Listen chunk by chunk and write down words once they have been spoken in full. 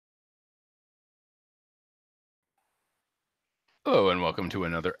Hello, and welcome to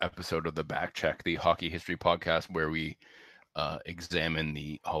another episode of the Back Check, the hockey history podcast, where we examine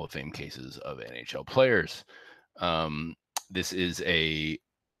the Hall of Fame cases of NHL players. Um, this is a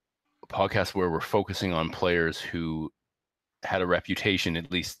podcast where we're focusing on players who had a reputation,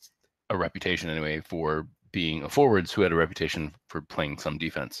 at least a reputation anyway, for being forwards who had a reputation for playing some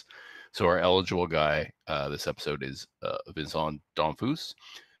defense. So our eligible guy this episode is Vincent Damphousse.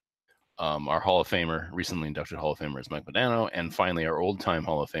 Our Hall of Famer, recently inducted Hall of Famer, is Mike Modano. And finally, our old-time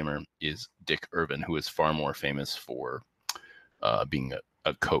Hall of Famer is Dick Irvin, who is far more famous for being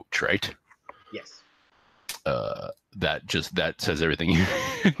a coach, right? Yes. That says everything you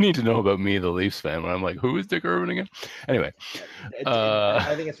need to know about me, the Leafs fan. When I'm like, who is Dick Irvin again? Anyway,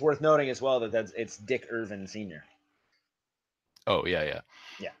 I think it's worth noting as well that it's Dick Irvin Sr. Oh yeah.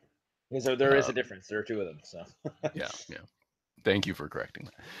 Because there is a difference. There are two of them. So yeah. Thank you for correcting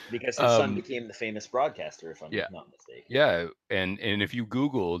that. Because his son became the famous broadcaster, if I'm not mistaken. Yeah, and if you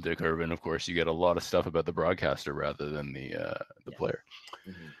Google Dick Irvin, of course, you get a lot of stuff about the broadcaster rather than the player.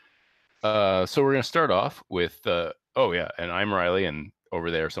 Mm-hmm. So we're going to start off with, and I'm Riley, and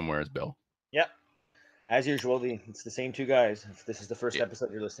over there somewhere is Bill. Yep. As usual, it's the same two guys. If this is the first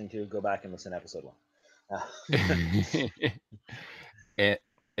episode you're listening to, go back and listen to episode 1.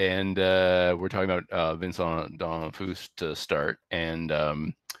 And we're talking about Vincent Damphousse to start, and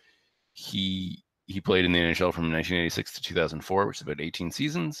he played in the NHL from 1986 to 2004, which is about 18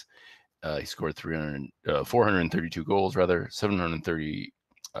 seasons. He scored 432 goals,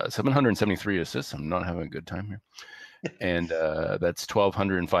 773 assists. I'm not having a good time here. And that's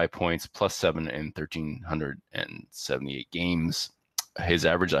 1,205 points plus 7 in 1,378 games. His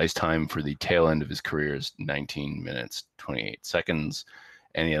average ice time for the tail end of his career is 19 minutes, 28 seconds.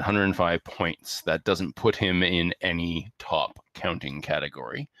 And he had 105 points. That doesn't put him in any top counting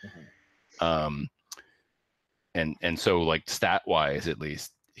category. Mm-hmm. And so, like, stat-wise, at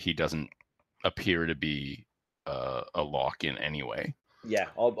least, he doesn't appear to be a lock in any way. Yeah,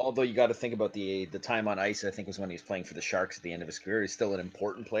 although you got to think about the time on ice, I think was when he was playing for the Sharks at the end of his career. He's still an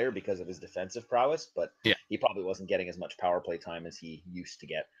important player because of his defensive prowess, but he probably wasn't getting as much power play time as he used to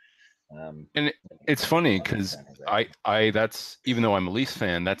get. And it's funny because I that's, even though I'm a Leafs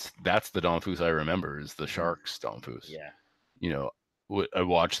fan, that's the Damphousse I remember, is the Sharks Damphousse. Yeah. You know, I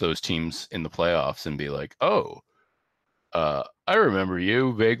watch those teams in the playoffs and be like, oh, I remember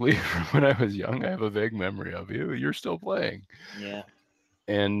you vaguely from when I was young. I have a vague memory of you. You're still playing. Yeah.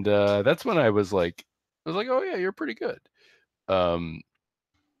 And that's when I was like, oh yeah, you're pretty good. And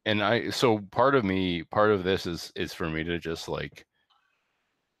so part of this is for me to just, like,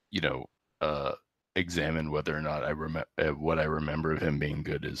 examine whether or not what I remember of him being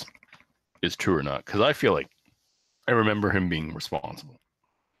good is true or not. Because I feel like I remember him being responsible.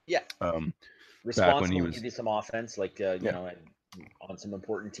 Yeah. Responsible, back when he was, give you some offense, like on some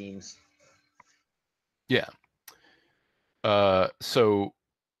important teams. Yeah. So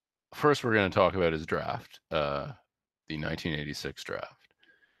first we're going to talk about his draft, the 1986 draft,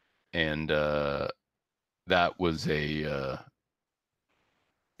 and that was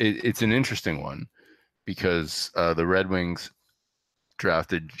it's an interesting one because the Red Wings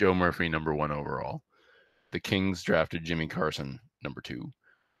drafted Joe Murphy number 1 overall. The Kings drafted Jimmy Carson number 2.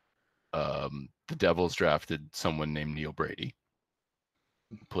 The Devils drafted someone named Neil Brady,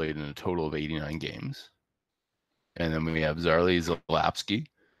 who played in a total of 89 games. And then we have Zarley Zalapsky,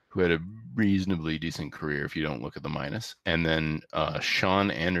 who had a reasonably decent career if you don't look at the minus. And then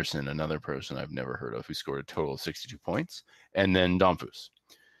Sean Anderson, another person I've never heard of, who scored a total of 62 points. And then Damphousse.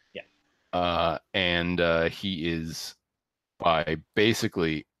 Yeah. And he is, by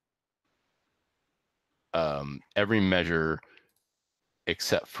basically every measure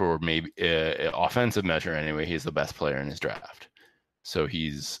except for maybe offensive measure anyway, he's the best player in his draft. So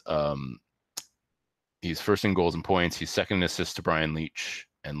he's first in goals and points. He's second in assists to Brian Leetch,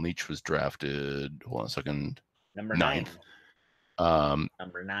 and Leetch was drafted, hold on a second, number 9.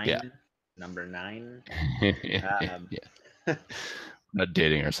 Number 9. Yeah. Number 9. Yeah. Not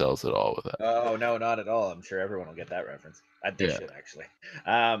dating ourselves at all with that. Oh, no, not at all. I'm sure everyone will get that reference. They should, actually.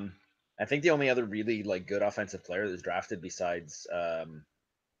 I think the only other really, like, good offensive player that was drafted besides,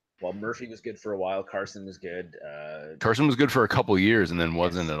 Murphy was good for a while. Carson was good. Carson was good for a couple years and then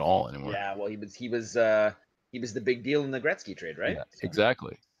wasn't at all anymore. Yeah, well, he was the big deal in the Gretzky trade, right? Yeah, so,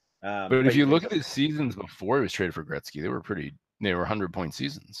 exactly. But if you look at his seasons before he was traded for Gretzky, they were 100-point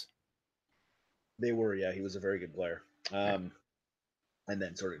seasons. They were, yeah. He was a very good player. And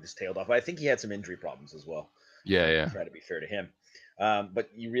then sort of just tailed off. But I think he had some injury problems as well. Yeah. Try to be fair to him. But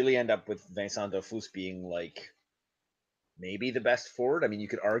you really end up with Vincent Damphousse being, like, maybe the best forward. I mean, you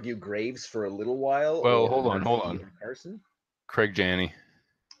could argue Graves for a little while. Well, hold on. Carson. Craig Janney.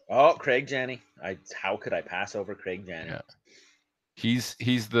 Oh, Craig Janney. How could I pass over Craig Janney? Yeah. He's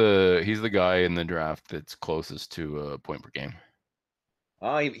the guy in the draft that's closest to a point per game.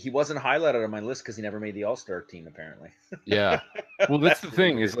 Oh, he wasn't highlighted on my list because he never made the All-Star team, apparently. Yeah. Well, that's the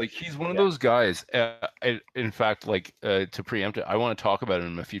thing really is like he's one of yeah. those guys. In fact, like to preempt it, I want to talk about it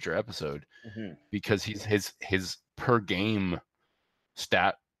in a future episode because he's his per game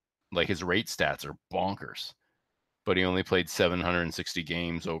stat, like his rate stats are bonkers. But he only played 760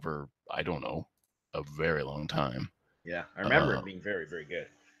 games over, I don't know, a very long time. Yeah, I remember him being very, very good.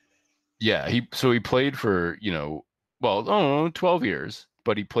 Yeah, he played for, well, I don't know, 12 years,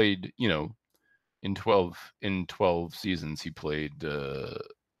 but he played, in 12 seasons he played less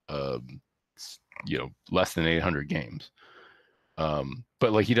than 800 games.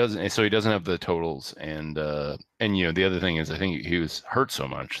 But like he doesn't have the totals and the other thing is I think he was hurt so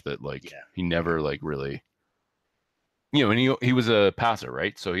much that like he never like really and he was a passer,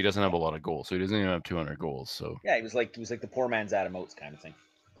 right? So he doesn't have a lot of goals. So he doesn't even have 200 goals. So yeah, he was like the poor man's Adam Oates kind of thing.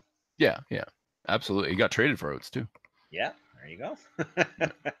 Yeah, absolutely. He got traded for Oates too. Yeah, there you go.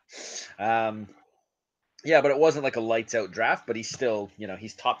 Yeah, but it wasn't like a lights out draft, but he's still,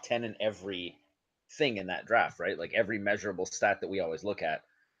 he's top 10 in every thing in that draft, right? Like every measurable stat that we always look at.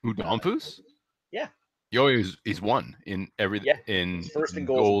 Who, Damphousse? Yeah. He's won in every in first in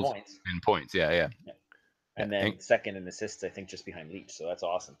goals and points. Yeah. And then second in assists, I think, just behind Leach. So that's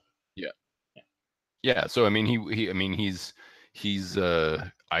awesome. Yeah. So I mean, he's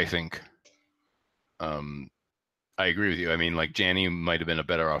I think, I agree with you. I mean, like Janney might have been a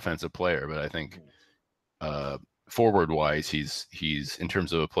better offensive player, but I think forward wise, he's in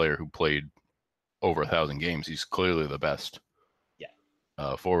terms of a player who played over 1,000 games, he's clearly the best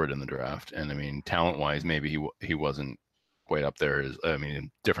forward in the draft. And I mean, talent wise, maybe he wasn't quite up there as, I mean, a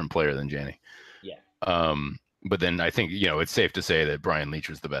different player than Janney. Yeah. But then I think, it's safe to say that Brian Leach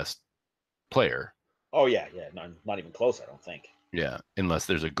was the best player. Oh yeah. Not even close, I don't think. Yeah, unless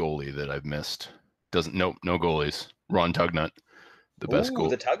there's a goalie that I've missed. No goalies. Ron Tugnut, the best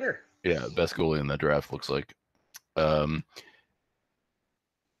goalie. The Tugger. Yeah, best goalie in the draft looks like. I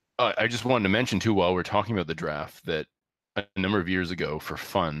just wanted to mention too, while we're talking about the draft, that a number of years ago, for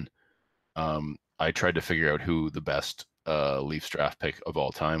fun, I tried to figure out who the best Leafs draft pick of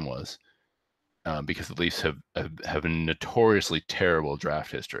all time was, because the Leafs have a notoriously terrible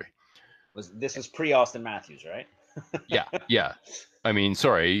draft history. This was pre-Austin Matthews, right? Yeah. I mean,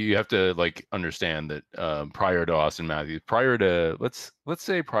 sorry, you have to like understand that prior to Austin Matthews, prior to let's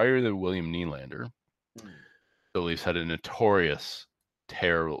say prior to William Nylander, the Leafs had a notorious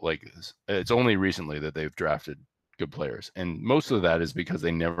terrible, like, it's only recently that they've drafted good players, and most of that is because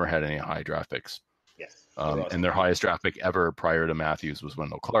they never had any high draft picks. Yes. And their highest draft pick ever prior to Matthews was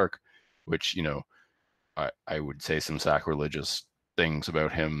Wendell Clark, which I would say some sacrilegious things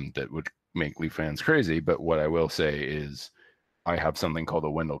about him that would make Leaf fans crazy. But what I will say is I have something called the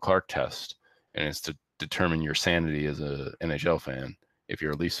Wendell Clark test, and it's to determine your sanity as a NHL fan if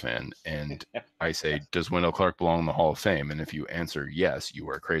you're a Leafs fan. And I say, does Wendell Clark belong in the Hall of Fame? And if you answer yes, you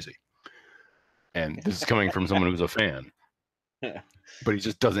are crazy. And this is coming from someone who's a fan. But he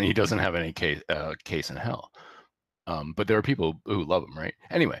doesn't have any case in hell. But there are people who love him, right?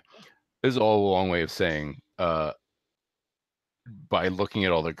 Anyway, this is all a long way of saying, by looking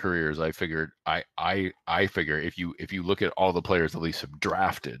at all their careers, I figured I figure if you look at all the players the Leafs have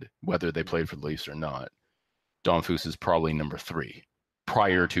drafted, whether they played for the Leafs or not, Damphousse is probably number 3,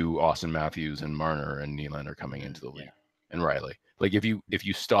 prior to Austin Matthews and Marner and Nylander coming into the league, and Riley. Like if you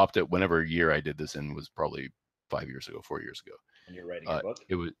stopped at whenever year I did this in, was probably 4 years ago. And you're writing a book?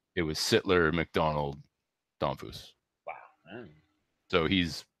 It was Sittler, McDonald, Damphousse. Wow. So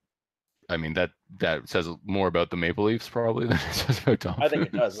he's, I mean, that says more about the Maple Leafs probably than it says about Damphousse. I think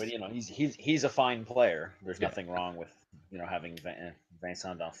it does, but he's a fine player. There's nothing wrong with having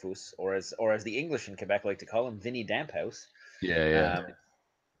Vincent Damphousse, or as the English in Quebec like to call him, Vinny Damphousse. Yeah,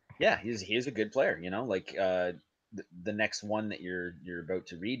 he's a good player. Like the next one that you're about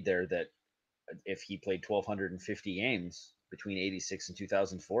to read there, that if he played 1,250 games between '86 and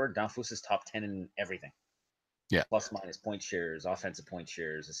 2004, Damphousse is top 10 in everything. Yeah. Plus minus point shares, offensive point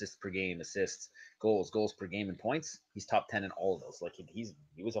shares, assists per game, assists, goals per game, and points. He's top 10 in all of those. Like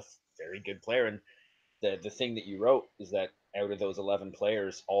he was a very good player. And the thing that you wrote is that out of those 11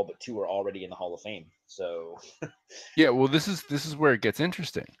 players, all but 2 are already in the Hall of Fame. So yeah, well, this is where it gets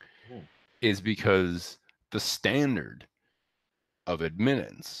interesting, is because the standard of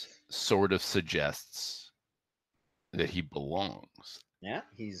admittance sort of suggests that he belongs. Yeah,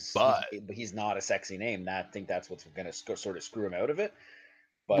 he's not a sexy name. I think that's what's going to sort of screw him out of it.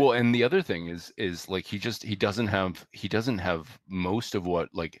 But well, and the other thing is like he doesn't have most of what,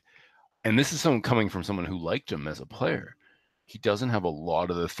 like, and this is someone coming from someone who liked him as a player. He doesn't have a lot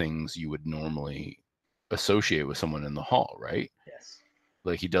of the things you would normally associate with someone in the Hall, right? yes.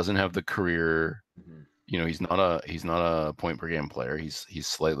 Like he doesn't have the career. Hmm. He's not a point per game player. He's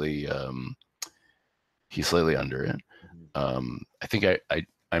slightly under it. Hmm. I think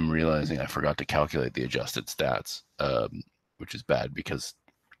I'm realizing I forgot to calculate the adjusted stats, which is bad because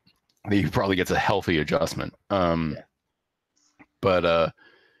he probably gets a healthy adjustment. Yeah. But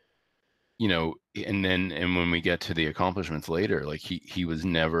and when we get to the accomplishments later, like he was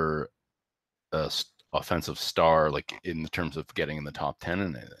never a offensive star, like in terms of getting in the top 10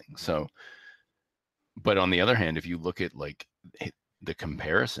 and anything. So, but on the other hand, if you look at like the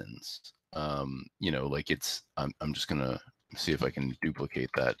comparisons, like I'm just gonna see if I can duplicate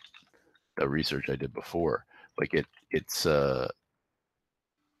that research I did before. Like it's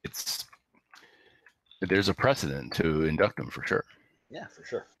there's a precedent to induct him for sure. Yeah, for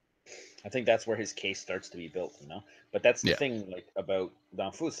sure. I think that's where his case starts to be built, But that's the Yeah. thing, like about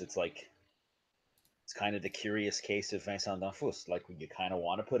Damphousse. It's like it's kind of the curious case of Vincent Damphousse. Like you kind of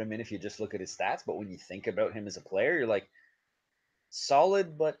want to put him in if you just look at his stats, but when you think about him as a player, you're like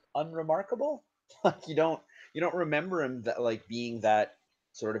solid but unremarkable. Like you don't remember him that like being that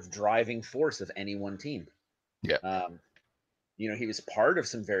sort of driving force of any one team. Yeah. Um, he was part of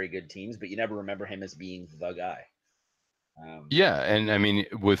some very good teams, but you never remember him as being the guy. Yeah, and I mean,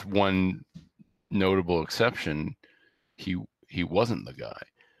 with one notable exception, he wasn't the guy.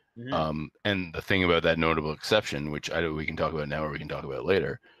 Mm-hmm. And the thing about that notable exception, which we can talk about now or we can talk about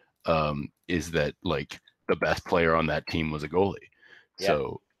later, is that like the best player on that team was a goalie. Yeah.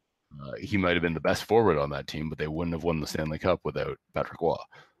 So he might have been the best forward on that team, but they wouldn't have won the Stanley Cup without Patrick Waugh.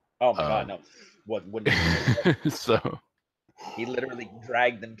 Oh my God, no! What wouldn't So he literally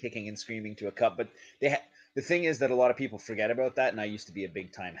dragged them kicking and screaming to a cup? But the thing is that a lot of people forget about that, and I used to be a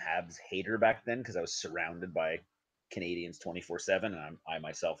big time Habs hater back then because I was surrounded by Canadians 24/7, and I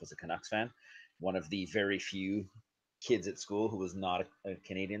myself was a Canucks fan, one of the very few kids at school who was not a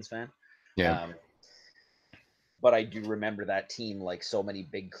Canadians fan. yeah, Um, but I do remember that team like so many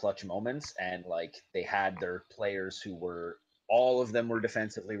big clutch moments, and like they had their players who were all of them were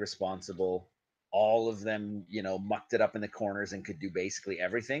defensively responsible, all of them mucked it up in the corners and could do basically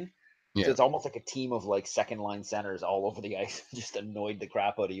everything. So yeah, it's almost like a team of like second line centers all over the ice, just annoyed the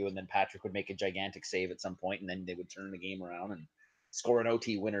crap out of you, and then Patrick would make a gigantic save at some point, and then they would turn the game around and score an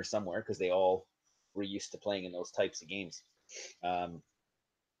OT winner somewhere because they all were used to playing in those types of games. Um,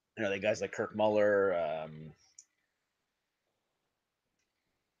 the guys like Kirk Muller,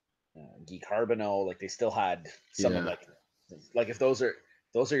 Guy Carbonneau, like they still had some of yeah, like if those are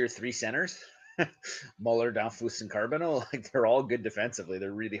your three centers, Muller, Damphousse, and Carbonneau, like they're all good defensively.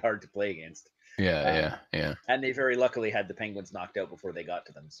 They're really hard to play against. yeah, yeah, And they very luckily had the Penguins knocked out before they got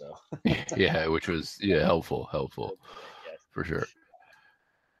to them. So yeah, which was helpful yes. for sure.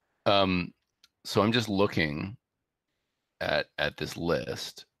 So I'm just looking at this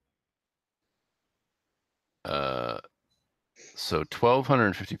list. So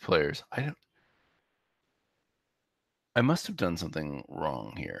 1,250 players. I must have done something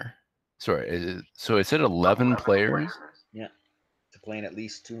wrong here. Sorry. So it said 11 players. Yeah. To play in at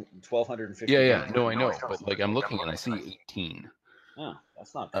least 1,250 Yeah, games. no, I know, but like I'm looking and I see 18. Oh,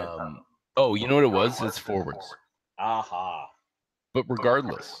 that's not good. Oh, you know what it was? It's forwards. Aha. But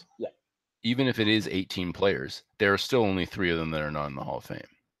regardless, Yeah. even if it is 18 players, there are still only 3 of them that are not in the Hall of Fame.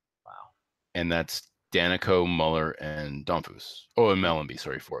 Wow. And that's Danico, Muller, and Damphousse. Oh, and Mellenby,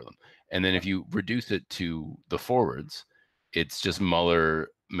 sorry, 4 of them. And then if you reduce it to the forwards, it's just Muller,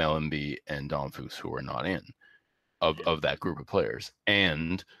 Mellenby, and Damphousse who are not in of that group of players.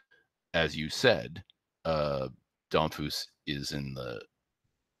 And as you said, Damphousse is in the,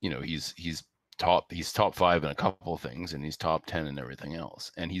 he's top 5 in a couple of things, and he's top 10 in everything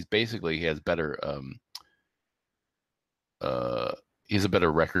else. And he has better he has a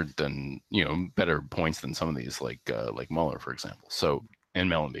better record than better points than some of these like Muller, for example. So, and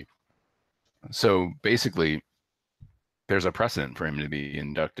Mellenby. So basically, there's a precedent for him to be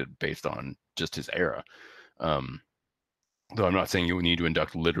inducted based on just his era. Though I'm not saying you need to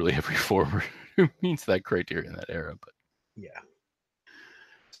induct literally every forward who meets that criteria in that era, but yeah.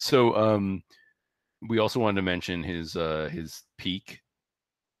 So we also wanted to mention his peak.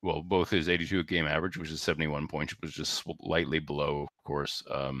 Well, both his 82 game average, which is 71 points, was just slightly below, of course,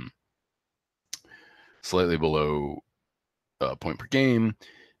 slightly below point per game,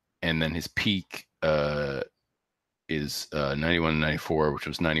 and then his peak is 91 and 94, which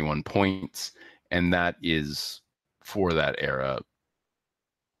was 91 points, and that is for that era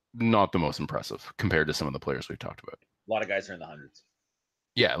not the most impressive compared to some of the players we've talked about. A lot of guys are in the hundreds.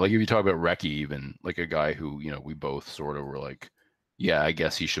 Yeah, like if you talk about Reki, even like a guy who, we both sort of were like, yeah, I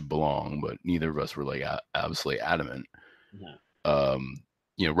guess he should belong, but neither of us were like absolutely adamant. No.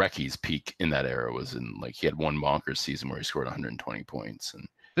 Reki's peak in that era was in like he had one bonkers season where he scored 120 points, and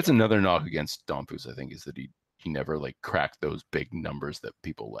that's Yeah. another knock against Damphousse, I think, is that he never like cracked those big numbers that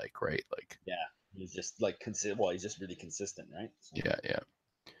people like, right? Like, Yeah, he's just like he's just really consistent, right? So. yeah.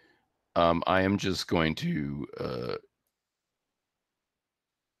 I am just going to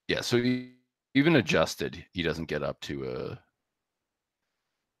so even adjusted, he doesn't get up to a.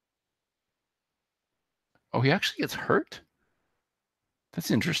 Oh, he actually gets hurt.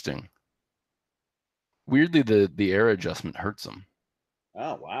 That's interesting. Weirdly, the air adjustment hurts him.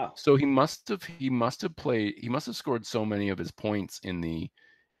 Oh wow. So he must have scored so many of his points in the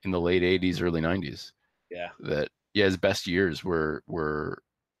late 80s, early 90s Yeah. that his best years were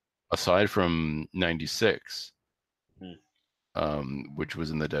aside from 96, which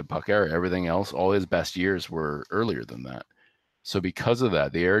was in the dead puck era. Everything else, all his best years were earlier than that. So because of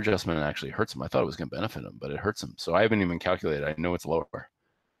that, the air adjustment actually hurts him. I thought it was going to benefit him, but it hurts him. So I haven't even calculated. I know it's lower.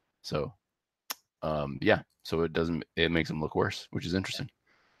 So, so it makes him look worse, which is interesting.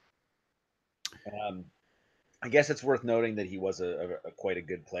 I guess it's worth noting that he was a quite a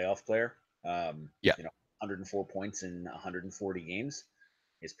good playoff player. Yeah. 104 points in 140 games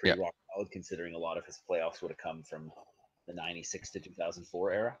is pretty Yeah. rock solid, considering a lot of his playoffs would have come from the 96 to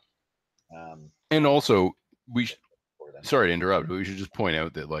 2004 era. And also, sorry to interrupt, but we should just point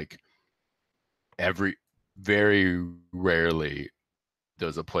out that like very rarely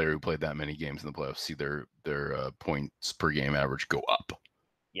does a player who played that many games in the playoffs see their points per game average go up.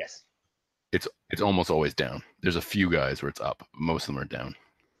 Yes. It's almost always down. There's a few guys where it's up. Most of them are down.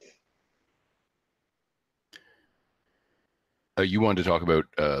 You wanted to talk about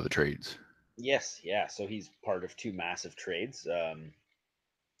the trades. Yes, yeah. So he's part of two massive trades. A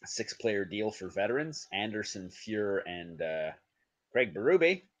 6-player deal for veterans, Anderson, Fuhr, and Craig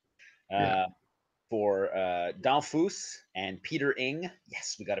Berube. For Damphousse and Peter Ing.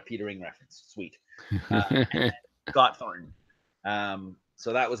 Yes, we got a Peter Ing reference. Sweet. And Scott Thornton.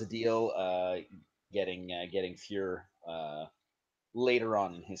 So that was a deal getting Fuhr later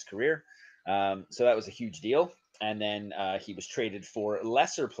on in his career. So that was a huge deal. And then he was traded for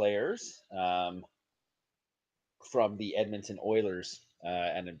lesser players from the Edmonton Oilers.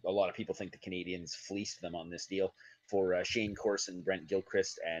 And a lot of people think the Canadians fleeced them on this deal for Shane Corson, Brent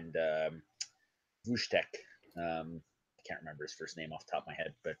Gilchrist, and Vushtek. I can't remember his first name off the top of my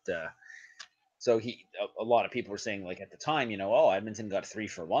head, but so a lot of people were saying like at the time, Edmonton got 3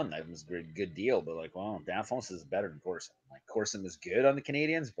 for 1. That was a good deal, but like, well, Damphousse is better than Corson. Like Corson was good on the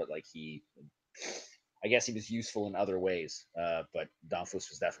Canadians, but like I guess he was useful in other ways. But Damphousse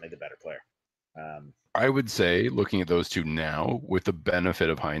was definitely the better player. I would say, looking at those two now, with the benefit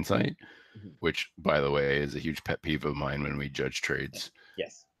of hindsight, which, by the way, is a huge pet peeve of mine when we judge trades.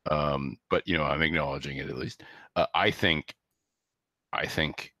 Yes. But I'm acknowledging it at least. I think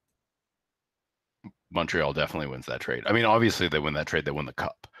Montreal definitely wins that trade. I mean, obviously they win that trade, they win the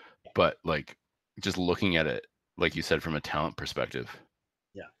cup. But like just looking at it, like you said, from a talent perspective,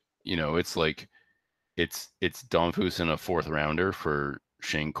 it's like it's Damphousse in a 4th rounder for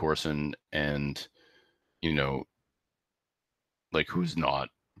Shane Corson, and like who's not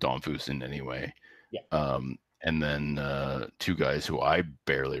Damphousse in any way. Yeah. And then 2 guys who I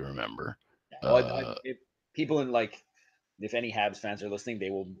barely remember. Well, if people in like, if any Habs fans are listening, they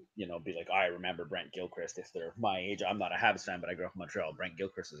will, be like, I remember Brent Gilchrist. If they're my age, I'm not a Habs fan, but I grew up in Montreal. Brent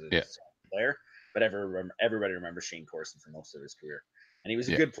Gilchrist is a player, but everybody remembers Shane Corson for most of his career. And he was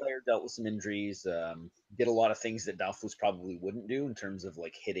a good player, dealt with some injuries, did a lot of things that Damphousse probably wouldn't do in terms of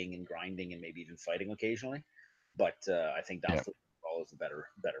like hitting and grinding and maybe even fighting occasionally. But I think Damphousse is a better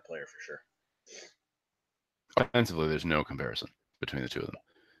player for sure. Offensively, there's no comparison between the two of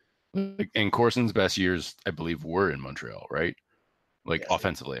them. And Corson's best years, I believe, were in Montreal, right? Like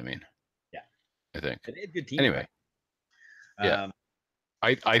offensively, I mean. Yeah. I think. They had good team. Anyway.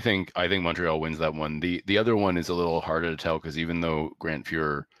 I think Montreal wins that one. The other one is a little harder to tell because even though Grant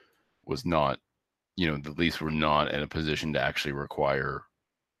Fuhr was not, the Leafs were not in a position to actually require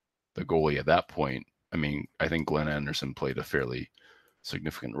the goalie at that point. I mean, I think Glenn Anderson played a fairly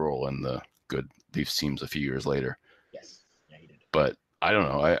significant role in the good Leafs teams a few years later. Yes, yeah, he did. But I don't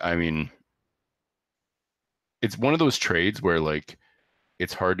know. I mean, it's one of those trades where like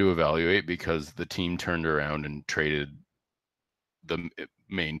it's hard to evaluate because the team turned around and traded the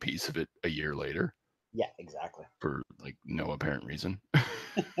main piece of it a year later. Yeah, exactly. For like no apparent reason.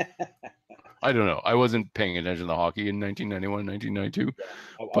 I don't know. I wasn't paying attention to hockey in 1991, 1992, Yeah,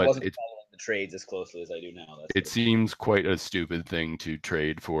 I but wasn't following the trades as closely as I do now. That's it seems quite a stupid thing to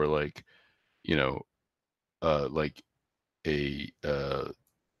trade for, like, you know, like a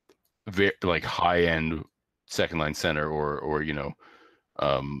very like high end second line center, or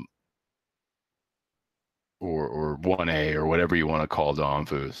um or 1A or whatever you want to call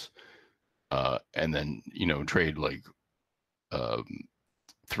Damphousse, and then trade like um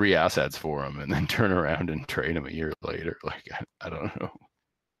 3 assets for him, and then turn around and trade him a year later. Like, I don't know.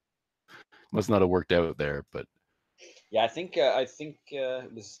 Must not have worked out there, but yeah. I think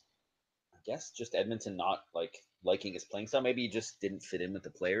it was, I guess, just Edmonton not liking his playing style. Maybe he just didn't fit in with the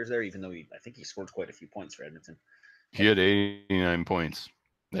players there, even though I think he scored quite a few points for Edmonton. he had 89 points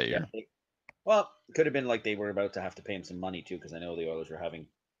that Yeah. year. Well, it could have been like they were about to have to pay him some money too, because I know the Oilers were having,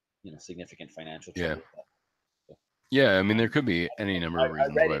 significant financial trouble Yeah. with that. So, Yeah, I mean, there could be any number of I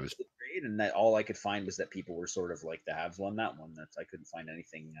reasons read why it into was. the trade, and that all I could find was that people were sort of like the Habs won that one. That's I couldn't find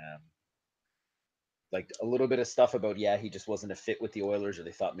anything like a little bit of stuff about he just wasn't a fit with the Oilers, or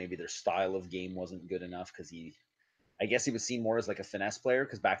they thought maybe their style of game wasn't good enough because I guess he was seen more as like a finesse player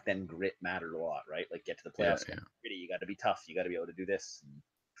because back then grit mattered a lot, right? Like get to the Yeah, playoffs, yeah. gritty, you got to be tough, you got to be able to do this,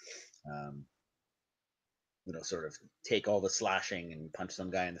 and, sort of take all the slashing and punch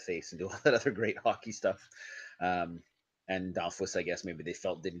some guy in the face and do all that other great hockey stuff. Um, and Damphousse, I guess maybe they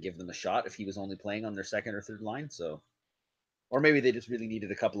felt didn't give them a shot if he was only playing on their second or third line. So, or maybe they just really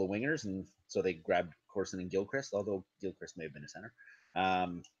needed a couple of wingers, and so they grabbed Corson and Gilchrist, although Gilchrist may have been a center.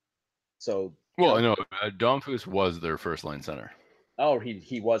 So Well, I know Damphousse was their first line center oh,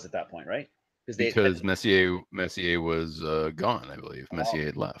 he was at that point, right? Because they had, because Messier was gone, I believe. oh, Messier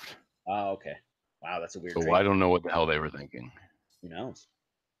had left. oh, okay, wow, that's a weird So trade. I don't know what the hell they were thinking. Who knows?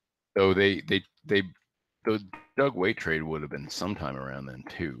 So the Doug Waite trade would have been sometime around then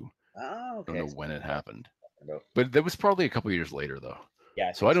too. Oh, I don't okay. know when it happened, About, but that was probably a couple years later though. yeah,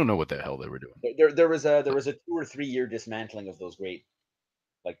 I So think I so. don't know what the hell they were doing. There was a But 2 or 3 year dismantling of those great,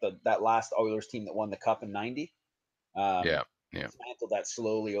 like that last Oilers team that won the cup in '90. yeah, yeah, Dismantled that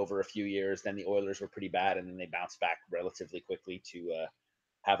slowly over a few years. Then the Oilers were pretty bad, and then they bounced back relatively quickly to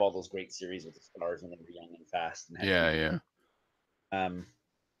have all those great series with the Stars when they were young and fast and had. yeah, yeah. Um,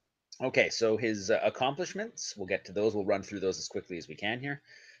 okay, so his accomplishments, we'll get to those. We'll run through those as quickly as we can here.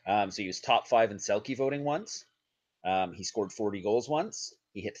 So he was top 5 in Selke voting once. He scored 40 goals once.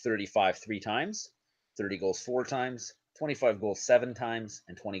 He hit 35 3 times, 30 goals 4 times, 25 goals 7 times,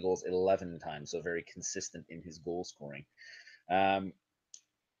 and 20 goals 11 times. So very consistent in his goal scoring. Um,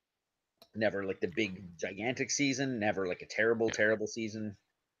 never like the big gigantic season, never like a terrible season.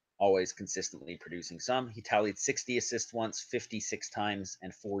 Always consistently producing some. He tallied 60 assists once, 56 times,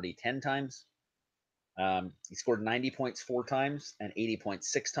 and 40 10 times. He scored 90 points 4 times and 80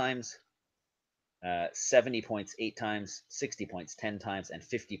 points 6 times. 70 points 8 times, 60 points 10 times, and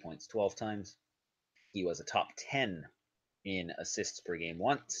 50 points 12 times. He was a top 10 in assists per game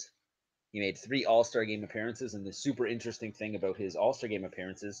once. He made 3 All-Star game appearances, and the super interesting thing about his All-Star game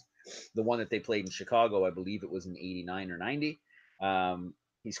appearances, the one that they played in Chicago, I believe it was in '89 or '90.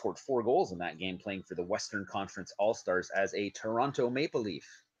 He scored 4 goals in that game, playing for the Western Conference All-Stars as a Toronto Maple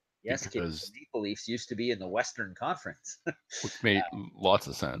Leaf. Yes, kids, the Because Maple Leafs used to be in the Western Conference. which made lots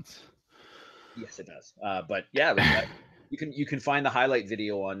of sense. Yes, it does. But yeah, you can find the highlight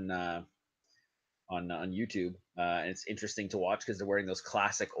video on YouTube, and it's interesting to watch because they're wearing those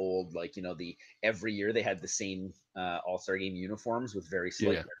classic old, like the every year they had the same All Star Game uniforms with very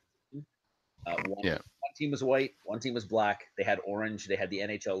slight. Yeah, One yeah. team was white, one team was black. They had orange. They had the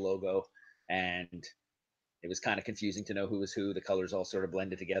NHL logo, and it was kind of confusing to know who was who. The colors all sort of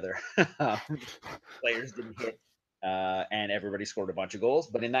blended together. Players didn't hit, and everybody scored a bunch of goals.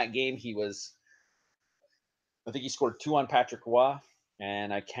 But in that game, I think he scored 2 on Patrick Roy,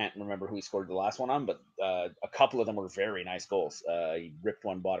 and I can't remember who he scored the last one on, but a couple of them were very nice goals. He ripped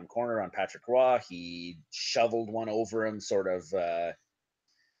one bottom corner on Patrick Roy. He shoveled one over him, sort of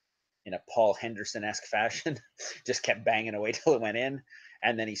in a Paul Henderson-esque fashion. Just kept banging away till it went in,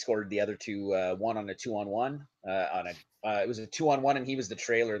 and then he scored the other two. One on a 2-on-1 on a. It was a 2-on-1, and he was the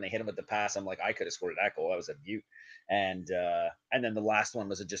trailer, and they hit him with the pass. I'm like, I could have scored that goal. That was a beaut. And then the last one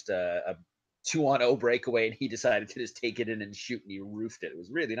was just a 2-on-0 breakaway, and he decided to just take it in and shoot, and he roofed it. It was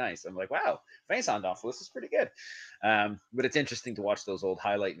really nice. I'm like, wow, face on Damphousse, this is pretty good. But it's interesting to watch those old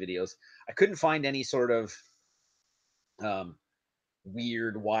highlight videos. I couldn't find any sort of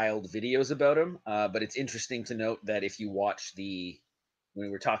weird, wild videos about him, but it's interesting to note that if you watch when we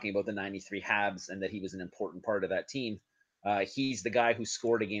were talking about the '93 Habs and that he was an important part of that team, he's the guy who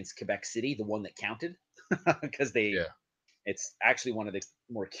scored against Quebec City, the one that counted, because Yeah. it's actually one of the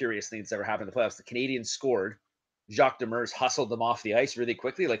more curious things that's ever happened in the playoffs. The Canadians scored. Jacques Demers hustled them off the ice really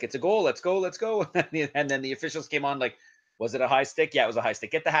quickly, like, it's a goal, let's go, let's go. And then the officials came on like, was it a high stick? Yeah, it was a high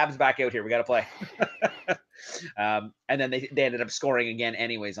stick. Get the Habs back out here. We got to play. And then they ended up scoring again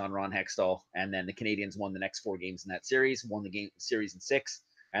anyways on Ron Hextall. And then the Canadians won the next 4 games in that series, won the series in 6,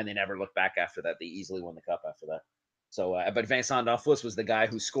 and they never looked back after that. They easily won the cup after that. So, but Vincent Damphousse was the guy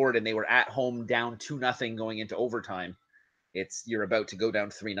who scored, and they were at home down 2-0 going into overtime. You're about to go down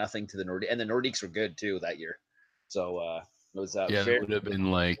 3-0 to the Nordiques, and the Nordiques were good too that year. So it was yeah, fair. it would have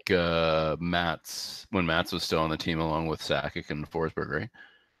been like Matt's when Matt's was still on the team along with Sakic and Forsberg, right?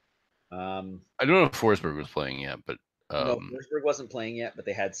 I don't know if Forsberg was playing yet, but no, Forsberg wasn't playing yet, but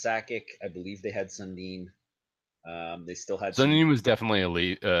they had Sakic. I believe they had Sundin. They still had Sundin was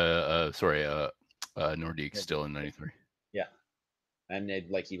definitely Nordique still in '93. Yeah, and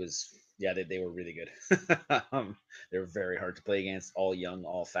he was. Yeah, they were really good. They were very hard to play against, all young,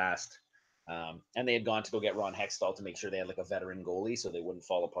 all fast. And they had gone to go get Ron Hextall to make sure they had like a veteran goalie so they wouldn't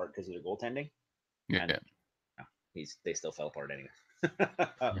fall apart because of their goaltending. Yeah. And they still fell apart anyway.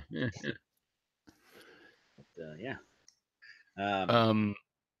 But, yeah.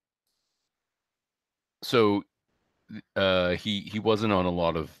 So he wasn't on a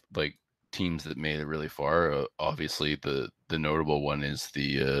lot of like teams that made it really far. Obviously, the notable one is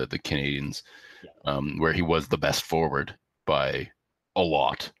the Canadians, where he was the best forward by a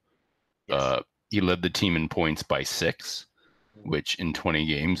lot. Yes. He led the team in points by 6, which in 20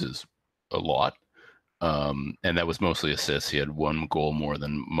 games is a lot. And that was mostly assists. He had 1 goal more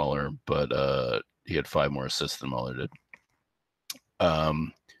than Muller, but he had 5 more assists than Muller did.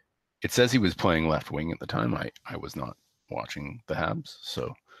 It says he was playing left wing at the time. I was not watching the Habs,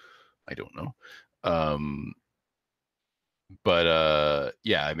 so I don't know. But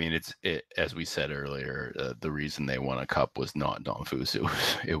yeah, I mean, as we said earlier, the reason they won a cup was not Damphousse.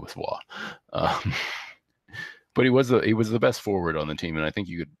 It was Waugh. But he was the best forward on the team, and I think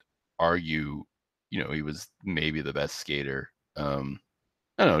you could argue, he was maybe the best skater. I don't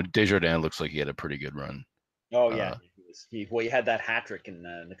know. Desjardins looks like he had a pretty good run. Oh yeah, he had that hat trick in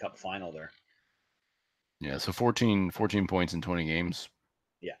the cup final there. Yeah, so 14 points in 20 games.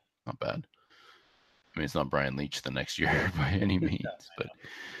 Yeah, not bad. I mean, it's not Brian Leach the next year by any means, but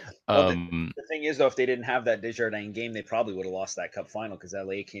well, the thing is, though, if they didn't have that Desjardins game, they probably would have lost that cup final because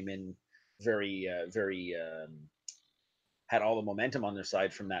LA came in very had all the momentum on their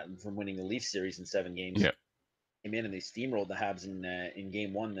side from winning the Leafs series in 7 games. Yeah, came in and they steamrolled the Habs in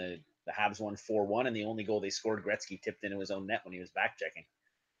game 1. The Habs won 4-1, and the only goal they scored, Gretzky tipped into his own net when he was back checking.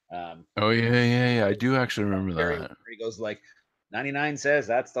 Oh yeah. I do actually remember that. He goes like, 99 says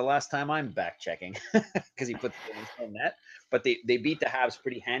that's the last time I'm back checking because he puts it in his own net. But they beat the Habs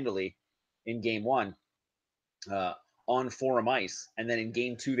pretty handily in game 1 on Forum ice, and then in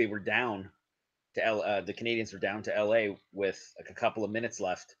game 2 they were down to the Canadians were down to LA with like a couple of minutes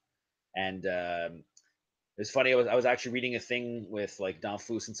left, and it was funny. I was actually reading a thing with like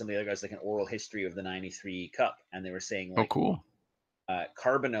Damphousse and some of the other guys, like an oral history of the '93 Cup, and they were saying like, oh cool,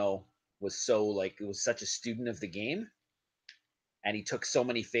 Carbonneau was such a student of the game, and he took so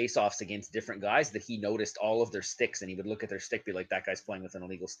many face-offs against different guys that he noticed all of their sticks, and he would look at their stick, be like, that guy's playing with an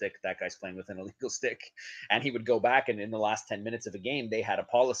illegal stick, that guy's playing with an illegal stick. And he would go back, and in the last 10 minutes of a game, they had a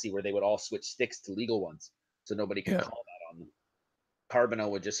policy where they would all switch sticks to legal ones, so nobody could call that on them. Carbonneau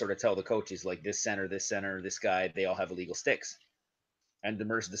would just sort of tell the coaches, like, this center, this guy, they all have illegal sticks. And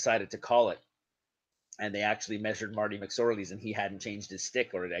Demers decided to call it. And they actually measured Marty McSorley's, and he hadn't changed his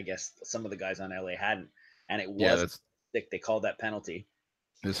stick, or I guess some of the guys on LA hadn't. And it was stick. They called that penalty.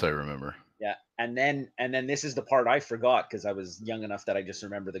 This I remember. Yeah, and then this is the part I forgot because I was young enough that I just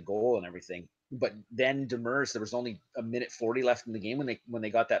remember the goal and everything. But then Demers, there was only a minute 40 left in the game when they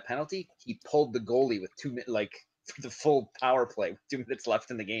got that penalty. He pulled the goalie with 2 minutes, like for the full power play, with 2 minutes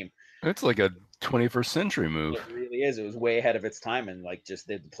left in the game. It's like a 21st century move. It really is. It was way ahead of its time, and like just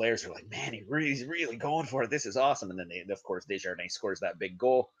the players are like, man, he's really going for it. This is awesome. And then of course, Desjardins scores that big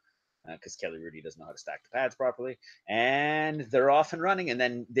goal. Because Kelly Rudy doesn't know how to stack the pads properly, and they're off and running. And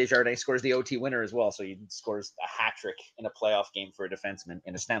then Desjardins scores the OT winner as well, so he scores a hat trick in a playoff game for a defenseman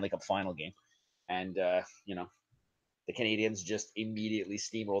in a Stanley Cup final game. And the Canadians just immediately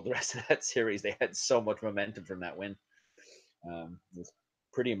steamrolled the rest of that series. They had so much momentum from that win. It was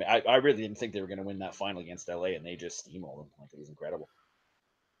pretty amazing. I really didn't think they were going to win that final against LA, and they just steamrolled them. Like, it was incredible.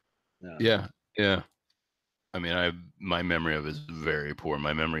 Yeah. I mean, my memory of it is very poor.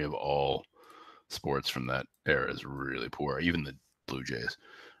 My memory of all sports from that era is really poor, even the Blue Jays.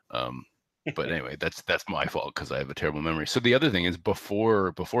 But anyway, that's my fault because I have a terrible memory. So the other thing is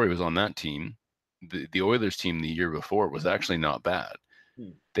before he was on that team, the Oilers team the year before was actually not bad.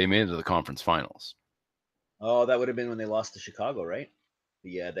 They made it to the conference finals. Oh, that would have been when they lost to Chicago, right?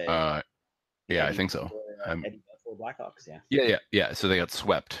 Yeah, I think so. Eddie Belfour Blackhawks, Yeah. So they got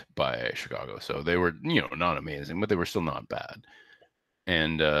swept by Chicago. So they were, not amazing, but they were still not bad.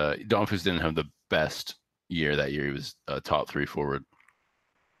 And Damphousse didn't have the best year that year. He was top 3 forward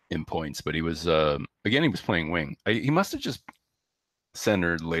in points, but he was again, he was playing wing. He must have just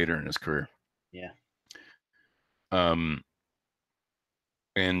centered later in his career. Yeah.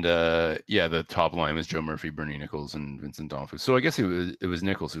 And the top line was Joe Murphy, Bernie Nichols, and Vincent Damphousse. So I guess it was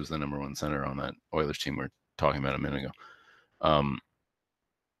Nichols who was the number 1 center on that Oilers team we were talking about a minute ago.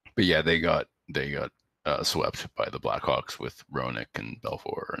 But yeah, they got swept by the Blackhawks with Roenick and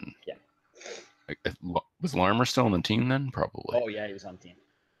Belfour, and was Larmer still on the team then? Probably. Oh yeah, he was on the team.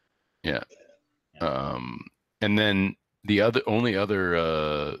 Yeah. And then the only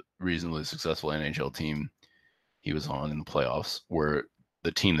other reasonably successful NHL team he was on in the playoffs were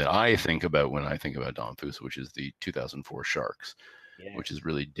the team that I think about when I think about Damphousse, which is the 2004 Sharks, which is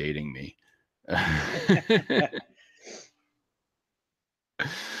really dating me. I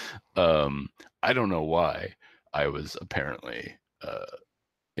don't know why I was apparently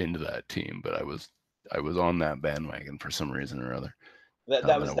into that team, but I was on that bandwagon for some reason or other.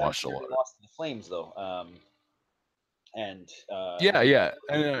 That was I watched a lot. Lost to the Flames though, and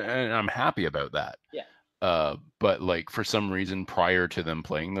I'm happy about that. Yeah. But like for some reason prior to them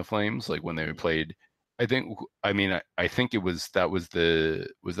playing the Flames, like when they played, I think it was that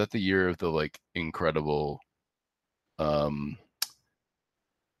the year of the like incredible the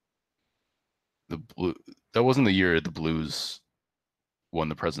blue that wasn't the year the Blues won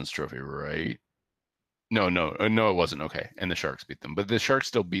the President's Trophy, right? No, it wasn't. Okay, and the Sharks beat them, but the Sharks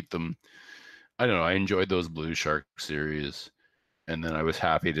still beat them. I don't know. I enjoyed those Blues Shark series, and then I was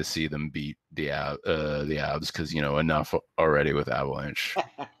happy to see them beat the Avs because enough already with Avalanche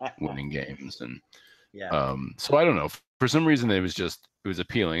winning games, and so I don't know. For some reason, it was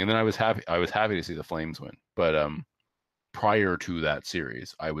appealing, and then I was happy to see the Flames win. But prior to that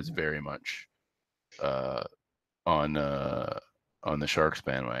series, I was very much on the Sharks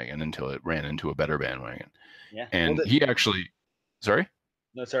bandwagon until it ran into a better bandwagon. Yeah. And he actually, sorry?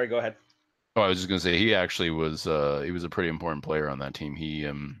 No, sorry, go ahead. Oh, I was just going to say he actually was he was a pretty important player on that team. He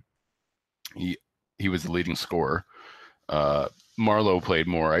was the leading scorer. Marlowe played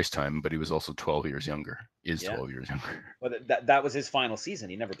more ice time, but he was also 12 years younger. 12 years younger. Well, that was his final season.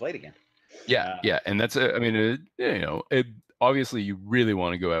 He never played again. Yeah, and that's obviously you really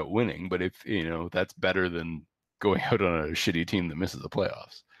want to go out winning, but if that's better than going out on a shitty team that misses the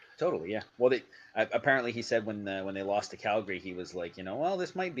playoffs. Totally, yeah. Well, apparently he said when they lost to Calgary, he was like, well,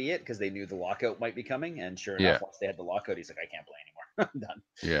 this might be it because they knew the lockout might be coming, and sure enough, once they had the lockout, he's like, I can't play anymore. I'm done.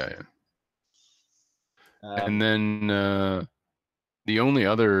 Yeah. And then the only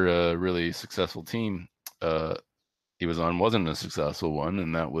other really successful team he was on wasn't a successful one,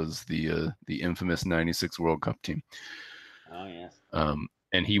 and that was the infamous '96 World Cup team. Oh yes.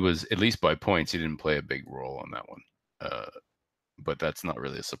 And he was, at least by points, he didn't play a big role on that one. But that's not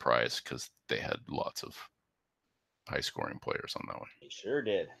really a surprise because they had lots of high-scoring players on that one. They sure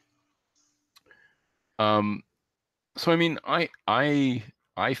did. So I mean,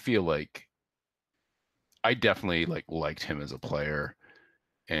 I feel like I definitely liked him as a player,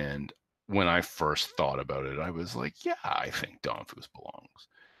 and when I first thought about it, I was like, yeah, I think Damphousse belongs.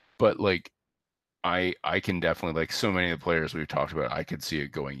 But like, I can definitely, like so many of the players we've talked about, I could see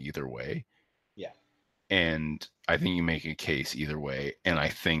it going either way. Yeah. And I think you make a case either way. And I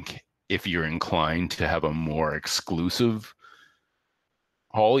think if you're inclined to have a more exclusive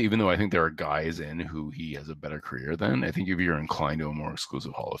haul, even though I think there are guys in who he has a better career than, I think if you're inclined to a more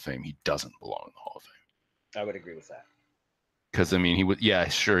exclusive Hall of Fame, he doesn't belong in the Hall of Fame. I would agree with that. Because I mean, he was he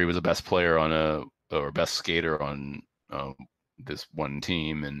was the best player or best skater on this one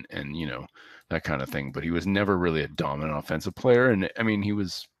team, and that kind of thing. But he was never really a dominant offensive player, and I mean,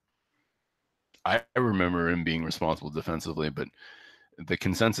 I remember him being responsible defensively, but the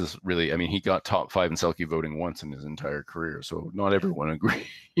consensus really, I mean, he got top 5 in Selke voting once in his entire career, so not everyone agreed.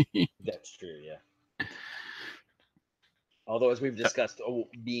 That's true, yeah. Although, as we've discussed,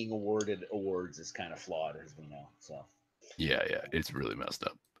 being awarded awards is kind of flawed, as we know. So yeah, it's really messed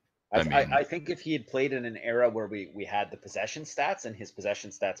up. I think if he had played in an era where we had the possession stats, and his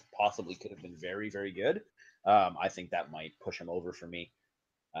possession stats possibly could have been very, very good, I think that might push him over for me.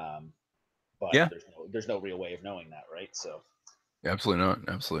 But yeah, there's no real way of knowing that, right? So absolutely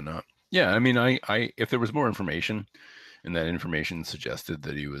not. Yeah, I mean, I if there was more information, and that information suggested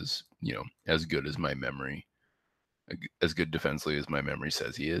that he was, as good as my memory, as good defensively as my memory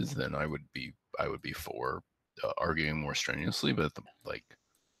says he is, then I would be would be for arguing more strenuously. But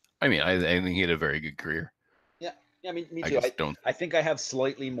I think he had a very good career. Yeah, I mean, me I too. just don't. I think I have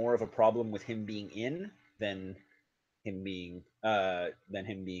slightly more of a problem with him being in than him being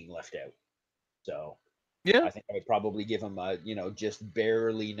left out. So Yeah, I think I would probably give him a just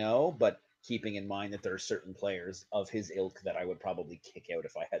barely no, but keeping in mind that there are certain players of his ilk that I would probably kick out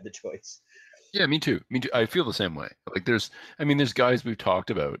if I had the choice. yeah, me too. Me too. I feel the same way. Like there's guys we've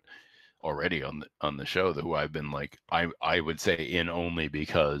talked about already on the show who I've been like, I would say in only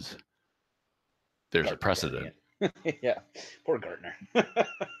because there's Gartner a precedent. Yeah, poor Gartner.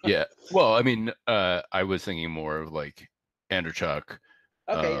 Yeah. Well, I mean, I was thinking more of like Andrechuk.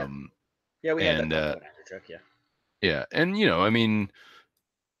 Okay, yeah, we had that And talk about Andrechuk, yeah. yeah, and I mean,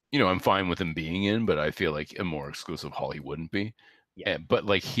 I'm fine with him being in, but I feel like a more exclusive haul he wouldn't be. Yeah. But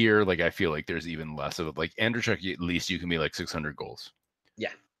like here, like I feel like there's even less of it. Like Andrechuk, at least you can be like 600 goals.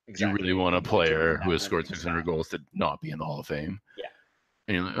 Yeah, You exactly. really want a You want to player run who has that scored running 600 style. goals to not be in the Hall of Fame. Yeah.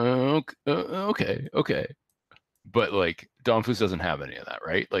 And you're like, okay. But like Damphousse doesn't have any of that,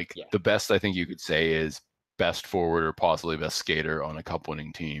 right? Like Yeah. the best I think you could say is best forward or possibly best skater on a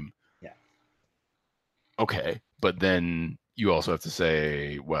cup-winning team. Yeah. Okay, but then you also have to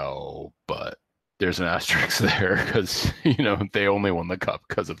say, well, but there's an asterisk there because they only won the cup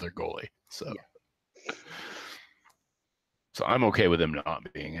because of their goalie. So, so I'm okay with him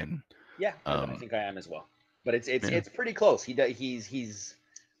not being in. Yeah, I think I am as well. But it's pretty close. He's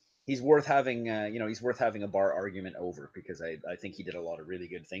worth having he's worth having a bar argument over because I think he did a lot of really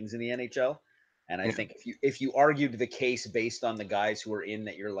good things in the NHL. And I think if you argued the case based on the guys who are in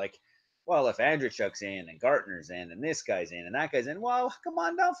that, you're like, well, if Andrechuk's in and Gartner's in and this guy's in and that guy's in, well, come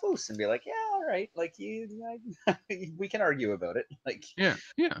on Damphousse and be like, yeah, all right, like we can argue about it. Like, yeah,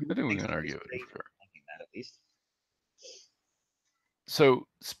 I think we can argue it for sure. That at least. So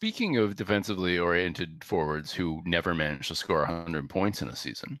speaking of defensively oriented forwards who never managed to score 100 points in a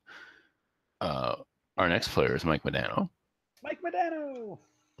season, our next player is Mike Modano. Mike Modano.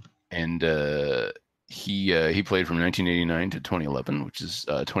 And he played from 1989 to 2011, which is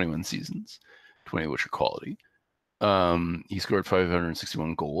 21 seasons, 20 of which are quality. He scored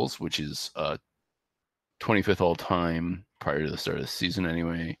 561 goals, which is 25th all time prior to the start of the season,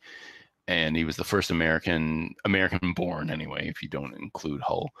 anyway. And he was the first American born, anyway, if you don't include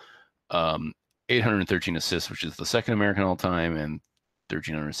Hull. 813 assists, which is the second American all time, and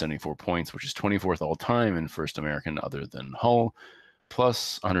 1,374 points, which is 24th all time and first American other than Hull.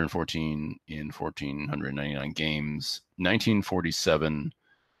 Plus 114 in 1,499 games, 1947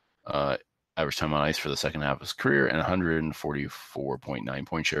 average time on ice for the second half of his career, and 144.9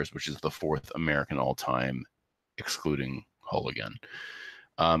 point shares, which is the fourth American all-time, excluding Hull again.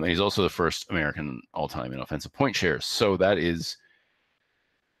 And he's also the first American all-time in offensive point shares. So that is,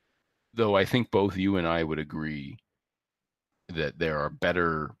 though I think both you and I would agree that there are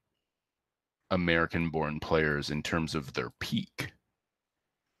better American-born players in terms of their peak.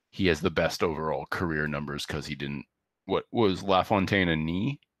 He has the best overall career numbers because he didn't. What was LaFontaine a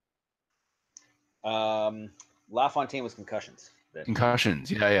knee? LaFontaine was concussions.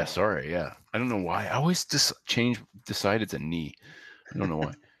 Concussions. Yeah. Sorry. Yeah. I don't know why. I always decide it's a knee. I don't know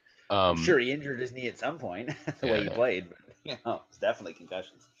why. I'm sure he injured his knee at some point the way he played, but it's definitely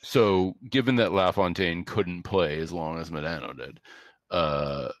concussions. So, given that LaFontaine couldn't play as long as Modano did,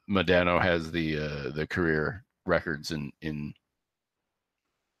 Modano has the career records in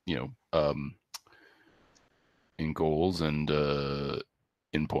goals and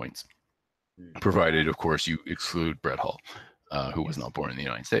in points, provided, of course, you exclude Brett Hull, who was not born in the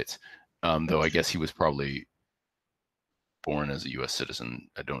United States. Though I guess he was probably born as a U.S. citizen.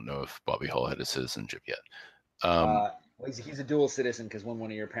 I don't know if Bobby Hull had his citizenship yet. Well, he's a dual citizen because when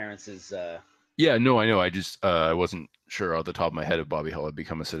one of your parents is. Yeah, no, I know. I just I wasn't sure off the top of my head if Bobby Hull had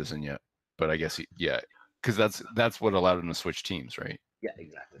become a citizen yet, but I guess because that's what allowed him to switch teams, right? Yeah,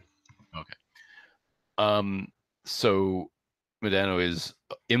 exactly. Okay. So Modano is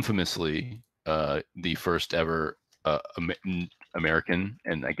infamously the first ever American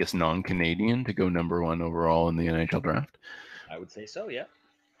and I guess non-Canadian to go number one overall in the NHL draft. I would say so, yeah.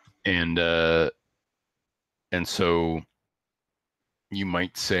 And so you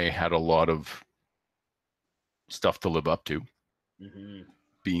might say had a lot of stuff to live up to,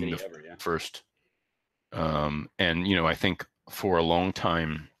 being the first. And I think for a long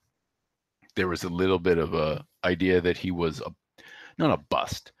time there was a little bit of a idea that he was not a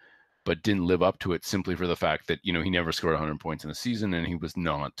bust, but didn't live up to it simply for the fact that, he never scored 100 points in a season, and he was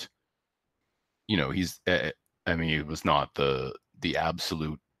not, he was not the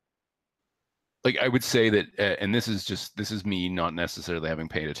absolute like I would say that, and this is me not necessarily having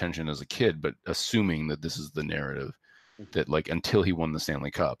paid attention as a kid, but assuming that this is the narrative, that like until he won the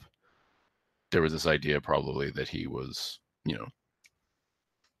Stanley Cup, there was this idea probably that he was,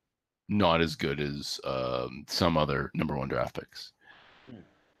 not as good as some other number one draft picks.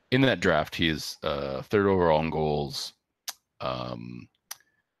 In that draft, he is third overall in goals,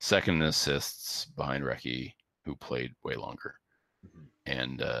 second in assists behind Recchi, who played way longer,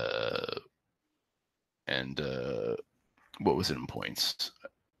 and what was it in points?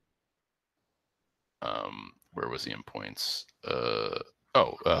 Where was he in points?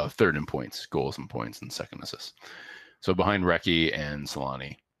 Third in points, goals and points, and second assists. So behind Recchi and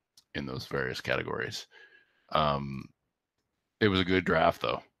Solani in those various categories. It was a good draft,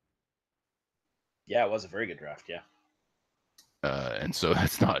 though. Yeah, it was a very good draft. Yeah. And so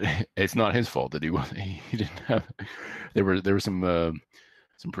it's not his fault that he didn't have. There were some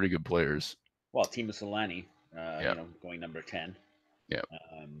pretty good players. Well, Timo Solani, going number 10. Yeah.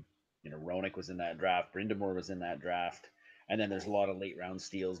 Roenick was in that draft. Brindamore was in that draft. And then there's a lot of late round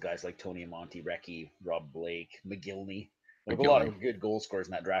steals, guys like Tony Amonte, Recchi, Rob Blake, McGillney. There were a lot of good goal scorers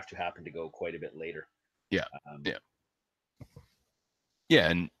in that draft who happened to go quite a bit later. Yeah. Yeah,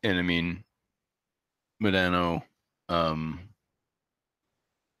 and I mean, Modano,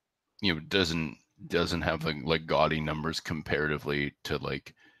 doesn't have like gaudy numbers comparatively to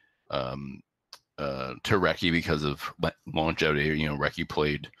like to Recchi because of longevity. Recchi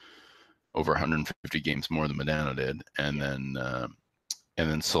played over 150 games more than Modano did, and then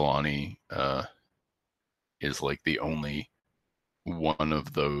Solani is like the only one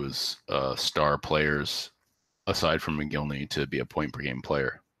of those star players aside from McGillney to be a point per game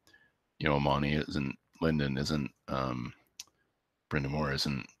player. Amani isn't, Linden isn't, Brindamore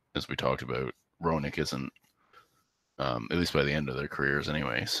isn't, as we talked about. Roenick isn't, at least by the end of their careers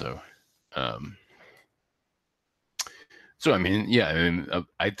anyway. So, I mean, yeah,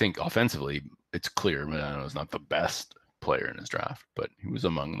 I think offensively, it's clear Modano is not the best player in his draft, but he was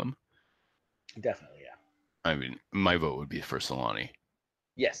among them. Definitely, yeah. I mean, my vote would be for Solani.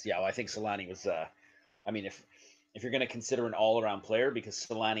 Yes, yeah. Well, I think Solani was. I mean, if you're going to consider an all-around player, because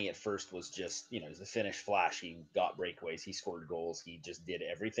Solani at first was just, he's a Finnish flash. He got breakaways, he scored goals, he just did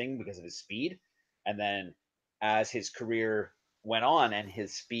everything because of his speed. And then as his career went on and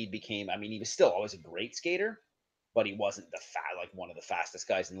his speed became, I mean, he was still always a great skater, but he wasn't like one of the fastest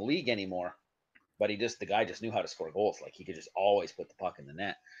guys in the league anymore. But the guy just knew how to score goals. Like, he could just always put the puck in the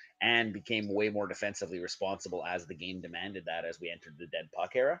net, and became way more defensively responsible as the game demanded that, as we entered the dead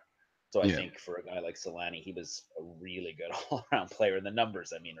puck era. So I think for a guy like Solani, he was a really good all-around player. And the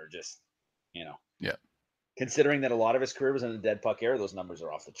numbers, I mean, are just, considering that a lot of his career was in the dead puck era, those numbers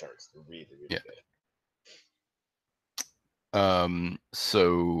are off the charts. They're really, really good.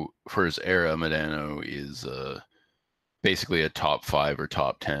 So for his era, Modano is basically a top 5 or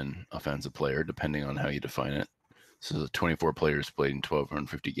top 10 offensive player, depending on how you define it. So 24 players played in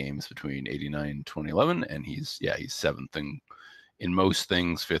 1,250 games between 89 and 2011, and he's seventh in most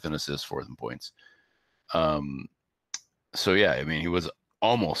things, fifth in assists, fourth in points. So yeah, I mean, he was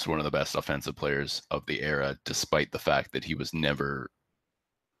almost one of the best offensive players of the era, despite the fact that he was never,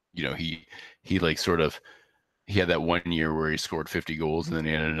 he like sort of, he had that one year where he scored 50 goals, and then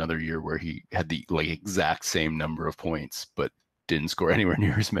he had another year where he had the like exact same number of points, but didn't score anywhere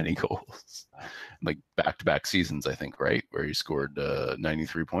near as many goals. Like back-to-back seasons, I think, right, where he scored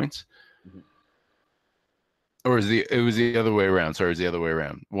 93 points. Mm-hmm. Or it was the other way around. Sorry, it was the other way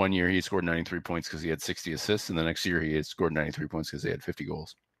around. One year he scored 93 points because he had 60 assists, and the next year he had scored 93 points because he had 50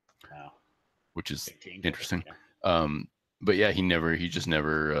 goals. Wow. Which is interesting. Yeah. But yeah, he never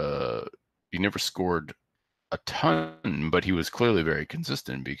scored a ton, but he was clearly very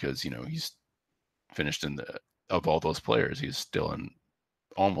consistent because, he's finished of all those players, he's still in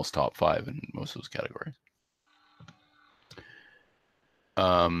almost top 5 in most of those categories.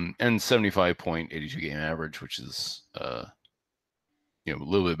 And 75.82 game average, which is, a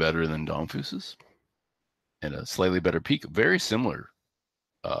little bit better than Damphouse's, and a slightly better peak. Very similar,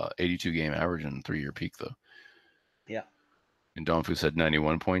 82 game average and 3-year peak, though. Yeah. And Damphousse had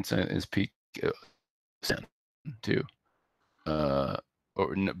 91 points at his peak, too.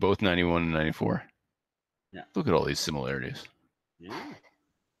 Both 91 and 94. Yeah. Look at all these similarities. Yeah.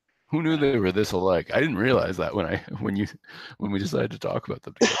 Who knew they were this alike? I didn't realize that when we decided to talk about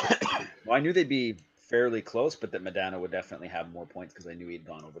them together. Well, I knew they'd be fairly close, but that Modano would definitely have more points because I knew he'd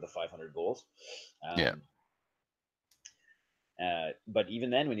gone over the 500 goals. But even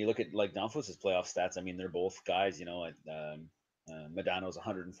then, when you look at like Damphouse's playoff stats, I mean, they're both guys. Modano's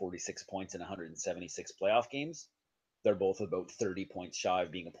 146 points in 176 playoff games. they're both about 30 points shy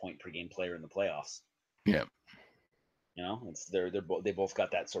of being a point per game player in the playoffs. Yeah. You know, it's they both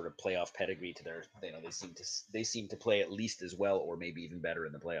got that sort of playoff pedigree to their. You know, they seem to play at least as well or maybe even better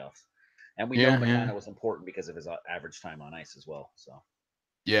in the playoffs. And we know Modano was important because of his average time on ice as well. So.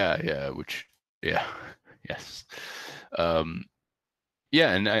 Yeah. Which, yeah, yes.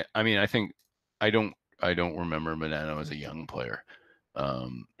 Yeah, and I mean, I think I don't remember Modano as a young player.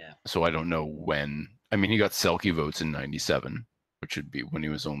 Yeah. So I don't know when. I mean, he got Selke votes in '97, which would be when he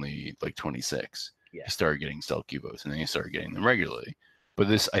was only like 26. Yeah. He started getting Selke votes, and then he started getting them regularly. But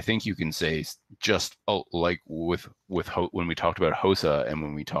this, I think, you can say just like with when we talked about Hossa and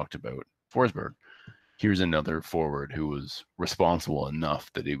when we talked about Forsberg, here's another forward who was responsible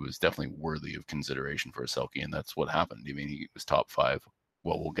enough that he was definitely worthy of consideration for a Selke, and that's what happened. I mean, he was top 5.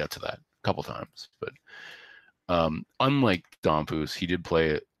 Well, we'll get to that a couple times, but unlike Damphousse, he did play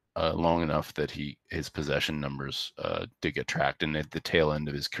it long enough that his possession numbers did get tracked, and at the tail end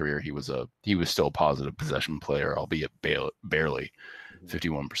of his career, he was still a positive possession player, albeit barely,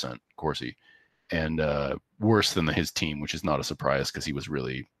 51% Corsi, and worse than his team, which is not a surprise because he was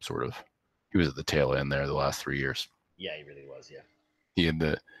really he was at the tail end there the last 3 years. Yeah, he really was. Yeah. He had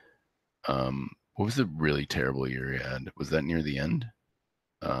the what was the really terrible year he had? Was that near the end?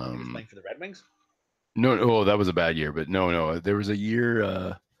 He was playing for the Red Wings. No, that was a bad year. But no, there was a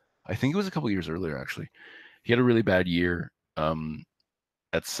year. I think it was a couple years earlier. Actually, he had a really bad year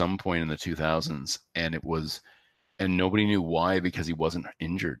at some point in the 2000s, and nobody knew why because he wasn't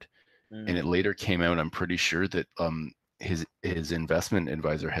injured. And it later came out. I'm pretty sure that his investment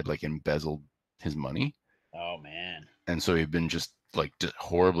advisor had like embezzled his money. Oh man! And so he'd been just like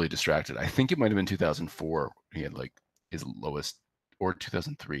horribly distracted. I think it might have been 2004. He had like his lowest, or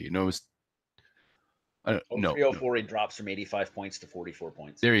 2003. No, it was. I don't, no, 0304, he drops from 85 points to 44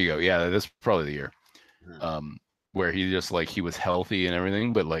 points. There you go. Yeah, that's probably the year. Where he just like he was healthy and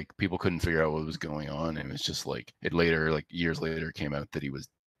everything, but like people couldn't figure out what was going on. And it was just like it later, like years later, came out that he was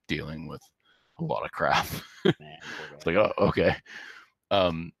dealing with a lot of crap. Man, it's like, oh, okay.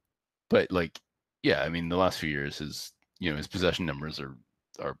 But like, yeah, I mean, the last few years, his possession numbers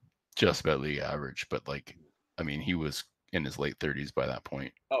are just about league average. But like, I mean, he was in his late 30s by that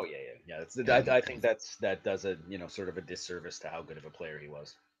point. Oh yeah. I think that does a sort of a disservice to how good of a player he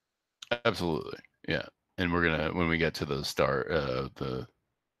was. Absolutely, yeah. And we're gonna when we get to the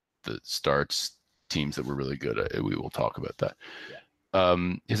starts teams that were really good, we will talk about that. Yeah.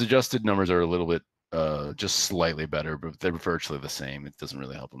 His adjusted numbers are a little bit just slightly better, but they're virtually the same. It doesn't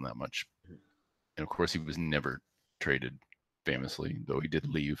really help him that much. And of course, he was never traded, famously, though he did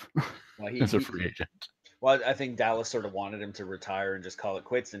leave as a free agent. Well, I think Dallas sort of wanted him to retire and just call it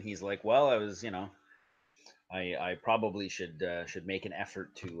quits, and he's like, "Well, I probably should make an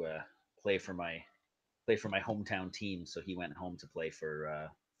effort to play for my hometown team." So he went home to play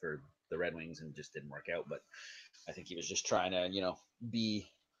for the Red Wings, and just didn't work out. But I think he was just trying to be,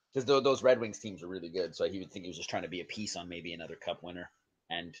 because those Red Wings teams are really good. So he would think he was just trying to be a piece on maybe another Cup winner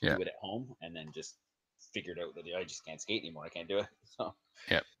and do it at home, and then just figured out that I just can't skate anymore. I can't do it. So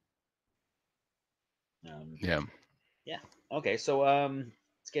yeah. Okay, so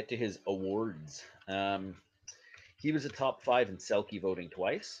let's get to his awards. He was a top 5 in Selke voting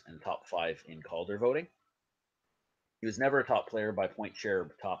twice and top 5 in Calder voting. He was never a top player by point share,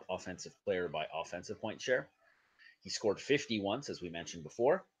 or top offensive player by offensive point share. He scored 50 once, as we mentioned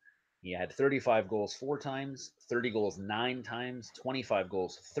before. He had 35 goals 4 times, 30 goals 9 times, 25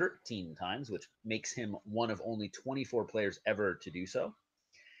 goals 13 times, which makes him one of only 24 players ever to do so.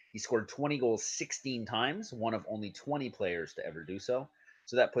 He scored 20 goals 16 times, one of only 20 players to ever do so.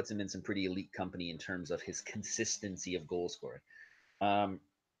 So that puts him in some pretty elite company in terms of his consistency of goal scoring.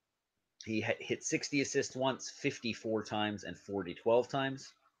 He hit 60 assists once, 54 times, and 40 12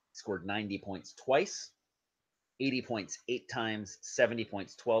 times. Scored 90 points twice, 80 points 8 times, 70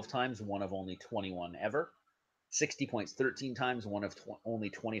 points 12 times, one of only 21 ever. 60 points 13 times, one of only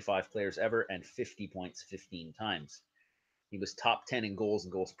 25 players ever, and 50 points 15 times. He was top 10 in goals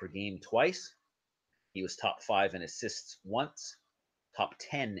and goals per game twice. He was top 5 in assists once, top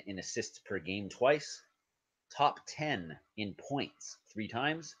 10 in assists per game twice, top 10 in points 3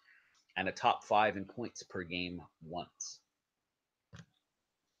 times, and a top 5 in points per game once.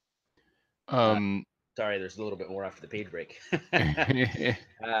 Sorry, there's a little bit more after the page break.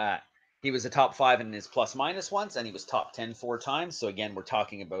 He was a top 5 in his plus minus once, and he was top 10 4 times. So again, we're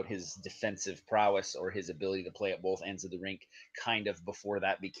talking about his defensive prowess, or his ability to play at both ends of the rink, kind of before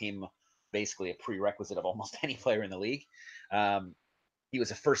that became basically a prerequisite of almost any player in the league. He was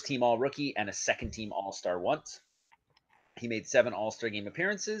a first team all rookie and a second team all-star once. He made 7 all-star game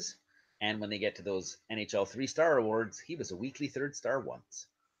appearances. And when they get to those NHL 3-star awards, he was a weekly 3rd star once.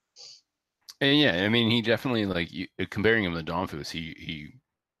 And yeah, I mean, he definitely, like, comparing him to Damphousse,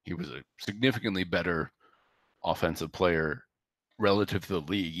 he was a significantly better offensive player relative to the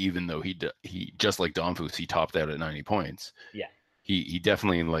league, even though he just like Damphousse, he topped out at 90 points. Yeah. He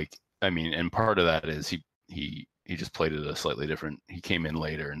definitely, like, I mean, and part of that is he just played it a slightly different. He came in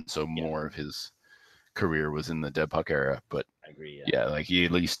later, and so more of his career was in the dead puck era. But I agree. yeah, like he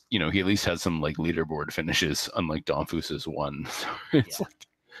at least had some like leaderboard finishes, unlike Damphouse's one. So it's like,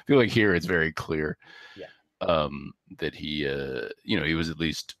 I feel like here it's very clear that he he was at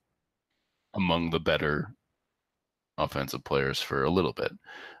least among the better offensive players for a little bit.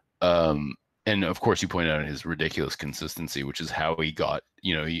 And of course, you point out his ridiculous consistency, which is how he got,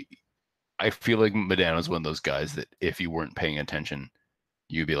 I feel like Modano is one of those guys that if you weren't paying attention,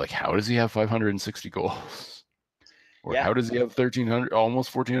 you'd be like, how does he have 560 goals? Or how does he have 1,300,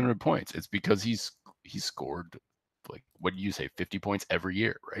 almost 1,400 points? It's because he scored, like, what do you say, 50 points every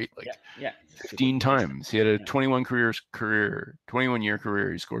year, right? Like 15 times. He had a 21-year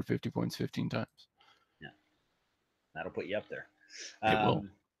career. He scored 50 points 15 times. Yeah. That'll put you up there. It will.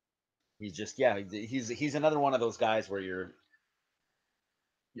 He's just, he's another one of those guys where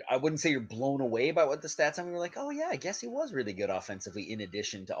I wouldn't say you're blown away by what the stats are. You're like, oh yeah, I guess he was really good offensively, in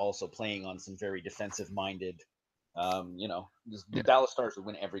addition to also playing on some very defensive-minded. The Dallas Stars would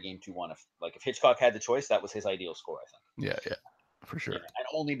win every game 2-1 if Hitchcock had the choice. That was his ideal score, I think. Yeah, for sure. And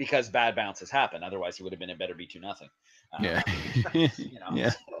only because bad bounces happen. Otherwise, he would have been a better be 2-0. Yeah.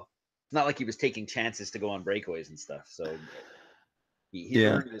 So it's not like he was taking chances to go on breakaways and stuff. So he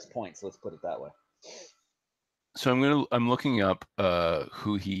earned his points. Let's put it that way. So I'm looking up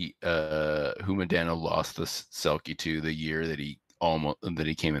who Modano lost the Selke to the year that he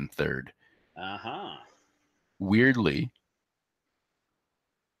came in third. Weirdly,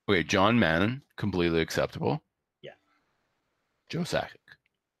 okay, John Mannon, completely acceptable. Yeah. Joe Sakic.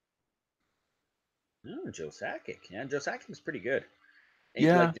 Oh, Joe Sakic. Yeah, Joe Sakic was pretty good.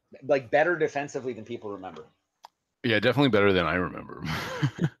 Yeah. Like better defensively than people remember. Yeah, definitely better than I remember.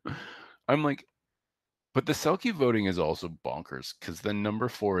 I'm like, but the Selke voting is also bonkers because then number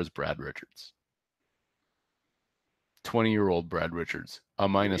 4 is Brad Richards. 20-year-old Brad Richards. A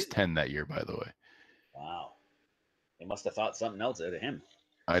 -10 that year, by the way. Wow. They must have thought something else out of him.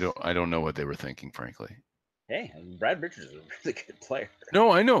 I don't know what they were thinking, frankly. Hey, Brad Richards is a really good player.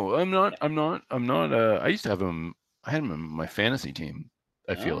 No, I know. I'm not. I used to have him. I had him in my fantasy team.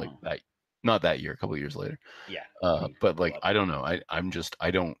 I feel like that. Not that year. A couple of years later. Yeah. But like, I don't know. I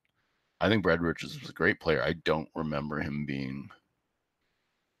think Brad Richards was a great player. I don't remember him being,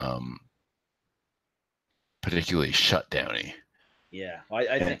 particularly shutdowny. Yeah, well,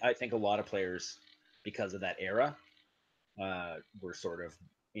 I think a lot of players, because of that era, were sort of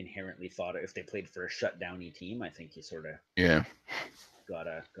inherently thought if they played for a shutdowny team. I think you sort of got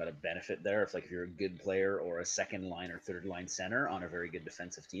a benefit there. If you're a good player or a second line or third line center on a very good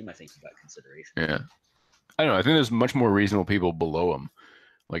defensive team, I think you got consideration. Yeah, I don't know. I think there's much more reasonable people below him,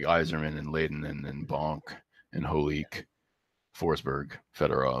 like Yzerman and Layden and Bonk and Holik, Forsberg,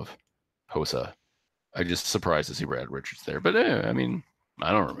 Fedorov, Hossa. I just surprised to see Brad Richards there, but I mean,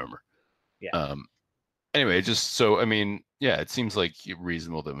 I don't remember. Yeah. Anyway, just so, I mean, yeah, it seems like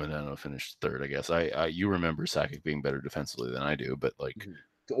reasonable that Modano finished third. I guess you remember Sakic being better defensively than I do, but like,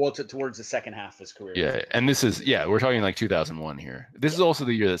 towards the second half of his career. Yeah, and this is we're talking like 2001 here. This is also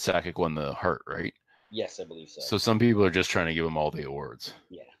the year that Sakic won the Hart, right? Yes, I believe so. So some people are just trying to give him all the awards.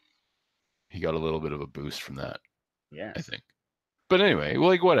 Yeah. He got a little bit of a boost from that. Yeah. I think. But anyway, well,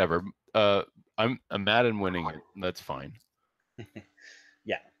 like, whatever. I'm mad and winning it. That's fine.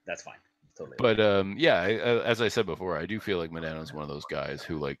 Yeah, that's fine. Totally. But as I said before, I do feel like Modano is one of those guys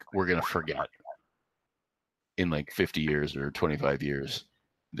who, like, we're gonna forget in like 50 years or 25 years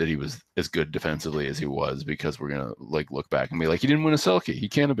that he was as good defensively as he was, because we're gonna like look back and be like, he didn't win a Selke. He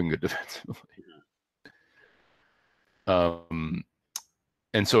can't have been good defensively.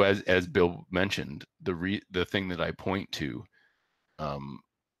 And so as Bill mentioned, the thing that I point to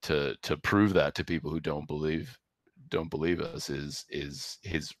prove that to people who don't believe us is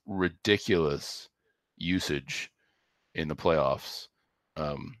his ridiculous usage in the playoffs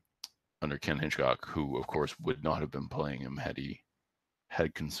under Ken Hitchcock, who of course would not have been playing him had he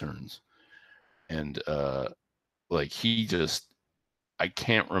had concerns. And like, he just, I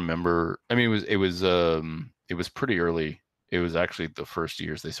can't remember. I mean, it was pretty early. It was actually the first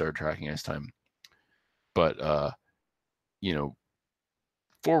years they started tracking ice time. But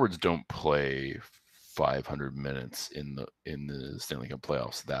forwards don't play 500 minutes in the Stanley Cup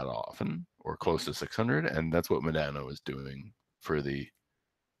playoffs that often, or close to 600, and that's what Modano is doing for the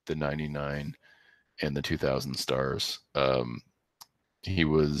the 99 and the 2000 Stars. He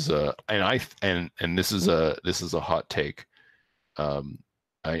was and this is a hot take.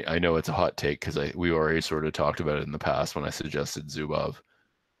 I know it's a hot take because we already sort of talked about it in the past when I suggested Zubov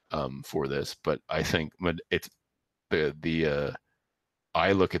for this, but I think it's the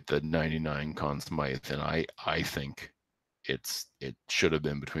I look at the 99 Conn Smythe and I think it should have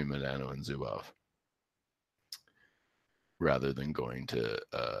been between Modano and Zubov rather than going to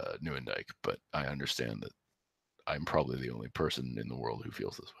Nieuwendyk, but I understand that I'm probably the only person in the world who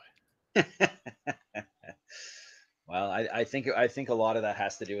feels this way. Well, I think a lot of that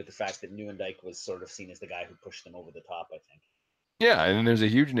has to do with the fact that Nieuwendyk was sort of seen as the guy who pushed them over the top, I think. Yeah, and there's a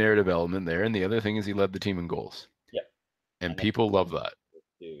huge narrative element there, and the other thing is he led the team in goals. Yep. And people love that.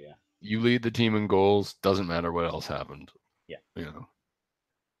 Too, yeah. You lead the team in goals, doesn't matter what else happened. Yeah. You know.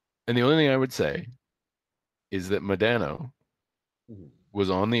 And the only thing I would say is that Modano was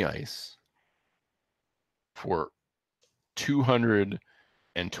on the ice for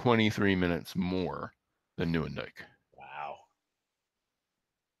 223 minutes more than Nieuwendyk. Wow.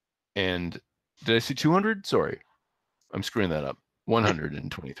 And did I see 200? Sorry. I'm screwing that up.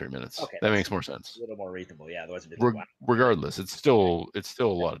 123 minutes. Okay, that makes more sense. A little more reasonable. Yeah, otherwise it'd be like, wow. Regardless, it's still a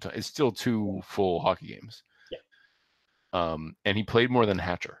lot of time. It's still 2 full hockey games. Yeah. And he played more than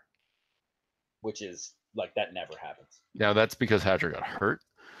Hatcher. Which is like that never happens. Now that's because Hatcher got hurt.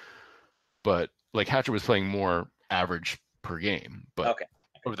 But like Hatcher was playing more average per game. But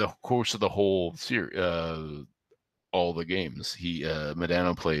over the course of the whole series, all the games,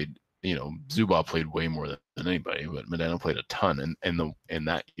 Modano played. Zubov played way more than anybody, but Modano played a ton in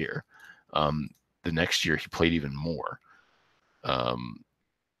that year. The next year he played even more. I'll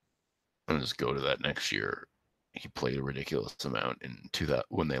just go to that next year. He played a ridiculous amount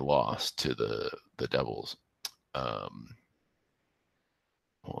when they lost to the Devils. Hold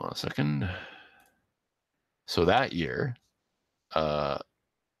on a second. So that year, Zubov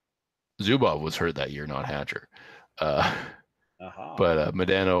was hurt that year, not Hatcher. But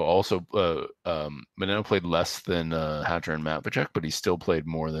Modano also Modano played less than Hatcher and Matvichuk, but he still played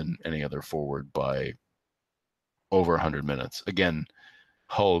more than any other forward by over 100 minutes. Again,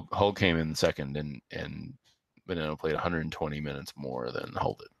 Hull came in second, and Modano played 120 minutes more than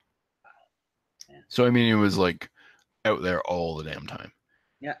Hull did. Yeah. So I mean, it was like out there all the damn time.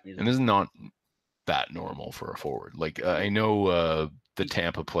 Yeah, and this is not that normal for a forward. Like I know the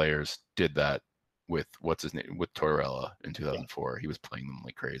Tampa players did that with what's his name, with Tortorella in 2004. He was playing them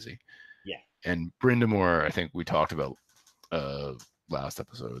like crazy. Yeah. And Brindamore, I think we talked about last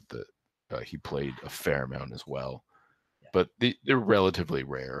episode that he played a fair amount as well. Yeah. But they're relatively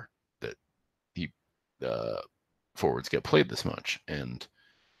rare that forwards get played this much. And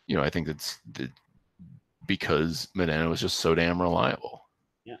I think it's because Modano is just so damn reliable.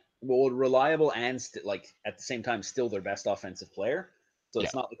 Yeah. Well, reliable and like at the same time still their best offensive player. So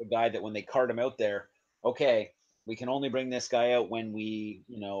it's not like a guy that when they cart him out there, okay, we can only bring this guy out when we,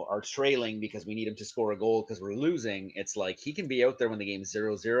 are trailing because we need him to score a goal because we're losing. It's like he can be out there when the game's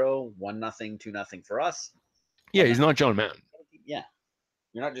 0-0, 1-0, 2-0 for us. Yeah, he's not John Madden. Yeah.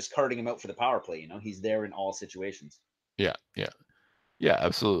 You're not just carting him out for the power play, he's there in all situations. Yeah,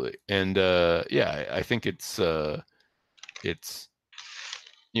 absolutely. And I think it's a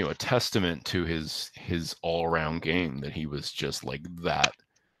testament to his all-around game that he was just like that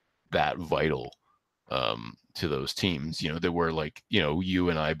vital to those teams. That were like, you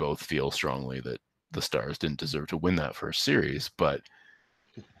and I both feel strongly that the Stars didn't deserve to win that first series, but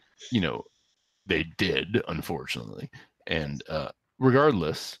they did, unfortunately. And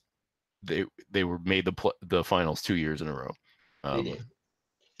regardless, they were made the finals 2 years in a row.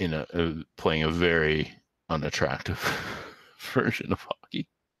 In playing a very unattractive version of hockey.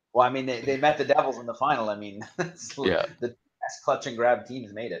 Well, I mean, they met the Devils in the final. I mean, the best clutch and grab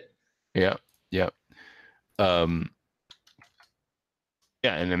teams made it. Yeah. And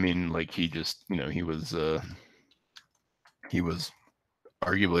I mean, like he just, he was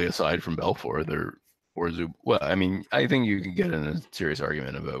arguably, aside from Belfour, well, I mean, I think you could get in a serious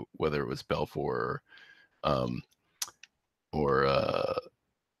argument about whether it was Belfour or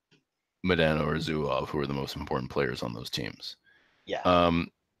Modano or Zubov who were the most important players on those teams. Yeah.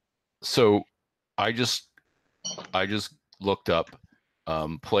 So I just looked up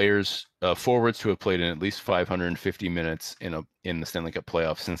players, forwards who have played in at least 550 minutes in the Stanley Cup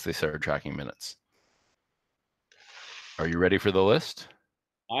playoffs since they started tracking minutes. Are you ready for the list?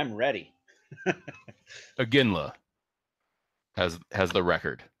 I'm ready. Iginla has the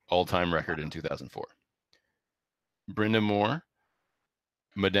record, all-time record in 2004. Brindamore,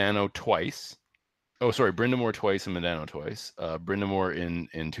 Modano twice, Brindamore twice and Modano twice. Brindamore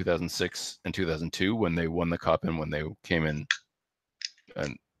in 2006 and 2002 when they won the cup and when they came in,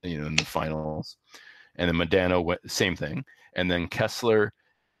 and in the finals. And then Modano, same thing. And then Kessler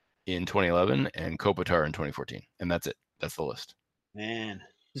in 2011 and Kopitar in 2014. And that's it. That's the list. Man.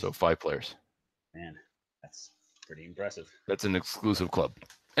 So 5 players. Man, that's pretty impressive. That's an exclusive club.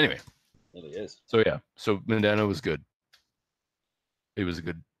 Anyway. It really is. So yeah. So Modano was good. He was a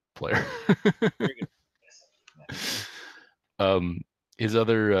good player. Very good. His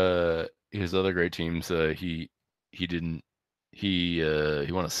other great teams, he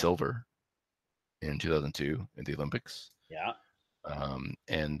won a silver in 2002 at the Olympics. Yeah.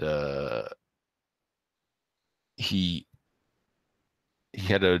 And he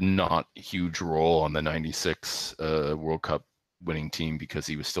had a not huge role on the 96 World Cup winning team because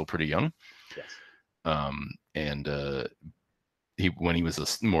he was still pretty young. Yes. And when he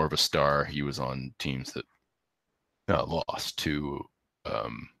was more of a star, he was on teams that lost to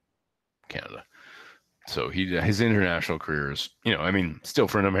Canada. So his international career is, still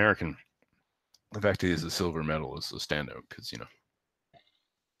for an American, the fact that he has a silver medal is a standout because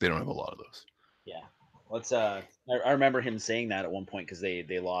they don't have a lot of those. Yeah. Let's. I remember him saying that at one point because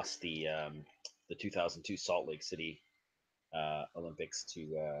they lost the 2002 Salt Lake City Olympics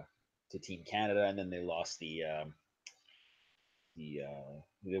to Team Canada, and then they lost they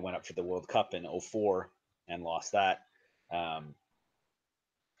went up for the World Cup in 2004 and lost that.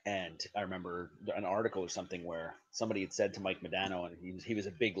 And I remember an article or something where somebody had said to Mike Modano, and he was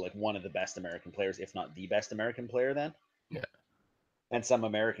a big, like, one of the best American players, if not the best American player then. Yeah. And some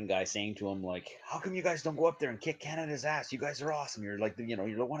American guy saying to him, like, how come you guys don't go up there and kick Canada's ass? You guys are awesome. You're like,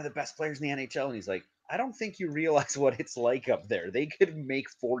 you're one of the best players in the NHL. And he's like, I don't think you realize what it's like up there. They could make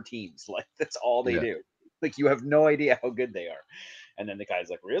 4 teams. Like, that's all they do. Like, you have no idea how good they are. And then the guy's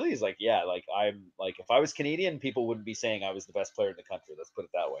like, really? He's like, yeah, like, I'm like, if I was Canadian, people wouldn't be saying I was the best player in the country. Let's put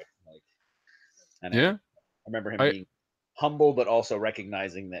it that way. Like, and yeah. I remember him being humble, but also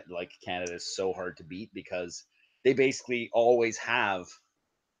recognizing that, like, Canada is so hard to beat because they basically always have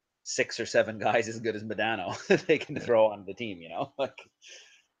 6 or 7 guys as good as Modano that they can throw on the team, Like,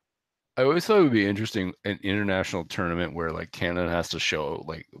 I always thought it would be interesting an international tournament where like Canada has to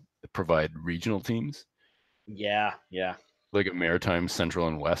provide regional teams. Yeah. Like a Maritime, Central,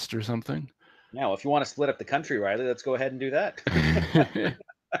 and West or something. Now, if you want to split up the country, Riley, let's go ahead and do that.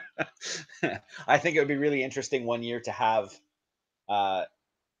 I think it would be really interesting one year to have,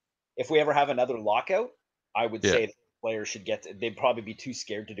 if we ever have another lockout, I would say that players should they'd probably be too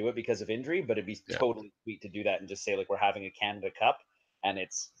scared to do it because of injury, but it'd be totally sweet to do that and just say, like, we're having a Canada Cup and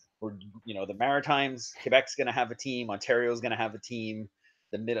we're the Maritimes, Quebec's going to have a team, Ontario's going to have a team,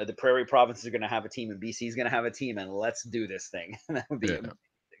 the Prairie provinces are going to have a team, and BC's going to have a team, and let's do this thing. That would be amazing.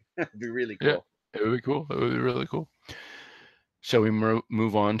 That would be really cool. Yeah, it would be cool. It would be really cool. Shall we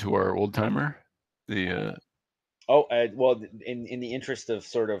move on to our old timer? Well, in the interest of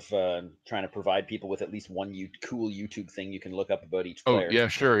sort of trying to provide people with at least one cool YouTube thing you can look up about each player. Oh, yeah,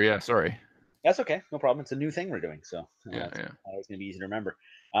 sure. Yeah, sorry. That's okay. No problem. It's a new thing we're doing. So it's always going to be easy to remember.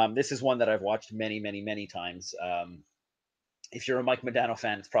 This is one that I've watched many, many, many times. If you're a Mike Modano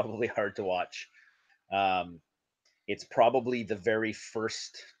fan, it's probably hard to watch. It's probably the very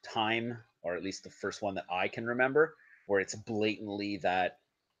first time, or at least the first one that I can remember, where it's blatantly that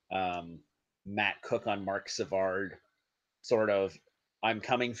Matt Cook on Mark Savard sort of, I'm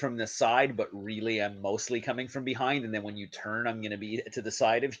coming from the side, but really I'm mostly coming from behind. And then when you turn, I'm going to be to the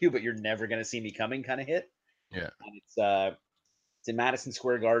side of you, but you're never going to see me coming kind of hit. Yeah. And it's in Madison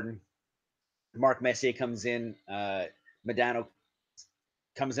Square Garden. Mark Messier comes in. Modano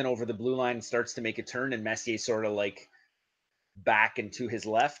comes in over the blue line and starts to make a turn, and Messier sort of like back and to his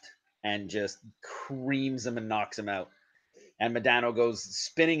left and just creams him and knocks him out. And Modano goes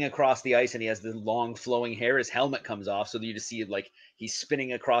spinning across the ice, and he has the long flowing hair. His helmet comes off, so you just see like he's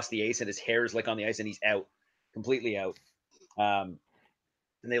spinning across the ice, and his hair is like on the ice, and he's out, completely out. And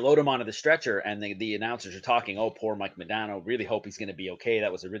they load him onto the stretcher, and the announcers are talking, oh, poor Mike Modano, really hope he's going to be okay.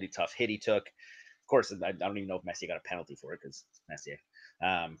 That was a really tough hit he took. Of course, I don't even know if Messier got a penalty for it because Messier.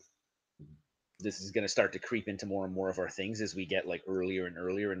 This is going to start to creep into more and more of our things as we get like earlier and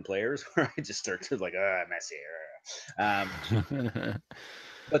earlier in players, where I just start to like, Messier.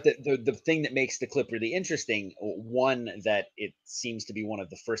 But the thing that makes the clip really interesting, one, that it seems to be one of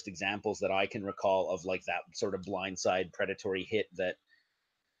the first examples that I can recall of like that sort of blindside predatory hit that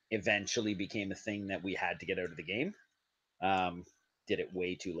eventually became a thing that we had to get out of the game. Did it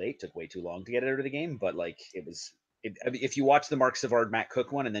way too late, took way too long to get it out of the game, but like if you watch the Mark Savard Matt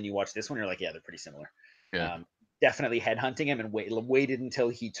Cook one and then you watch this one, you're like, yeah, they're pretty similar. Yeah. definitely headhunting him and waited until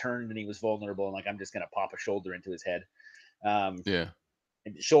he turned and he was vulnerable and like, I'm just gonna pop a shoulder into his head. Yeah.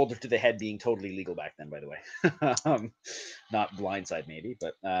 And shoulder to the head being totally legal back then, by the way. Not blindside maybe,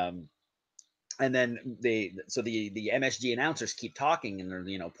 but and then the MSG announcers keep talking and they're,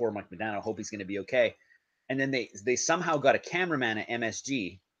 you know, poor Mike Modano, hope he's going to be okay. And then they somehow got a cameraman at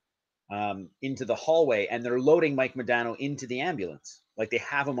MSG into the hallway and they're loading Mike Modano into the ambulance. Like they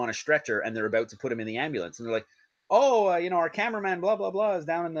have him on a stretcher and they're about to put him in the ambulance. And they're like, oh, you know, our cameraman, blah, blah, blah, is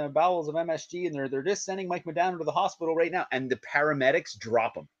down in the bowels of MSG and they're just sending Mike Modano to the hospital right now. And the paramedics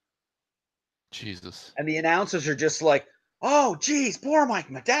drop him. Jesus. And the announcers are just like, oh, geez, poor Mike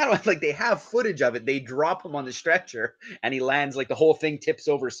Modano. Like they have footage of it. They drop him on the stretcher and he lands, like the whole thing tips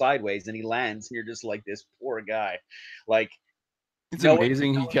over sideways and he lands. And you're just like, this poor guy. Like, it's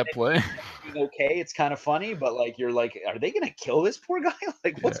amazing he kept playing. Okay, it's kind of funny, but like, you're like, are they going to kill this poor guy?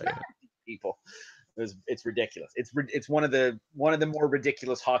 Like, what's happening to people? It's ridiculous. It's one of the more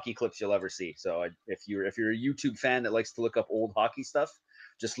ridiculous hockey clips you'll ever see. So if you're a YouTube fan that likes to look up old hockey stuff,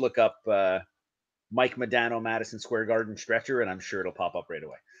 just look up Mike Modano Madison Square Garden stretcher, and I'm sure it'll pop up right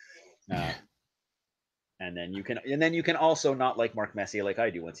away. And then you can also not like Mark Messier like I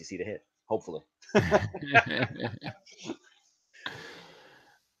do once you see the hit. Hopefully.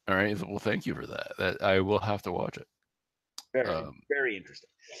 All right. Well, thank you for that. That I will have to watch it. Very interesting.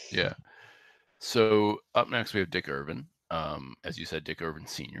 Yeah. So up next we have Dick Irvin. As you said, Dick Irvin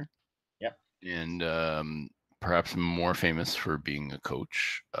Sr. Yep. And perhaps more famous for being a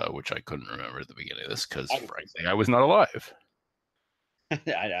coach, which I couldn't remember at the beginning of this because, frankly, I was not alive.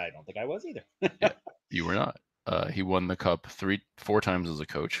 I don't think I was either. Yeah, you were not. He won the cup 4 times as a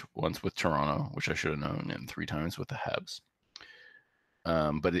coach, once with Toronto, which I should have known, and 3 times with the Habs.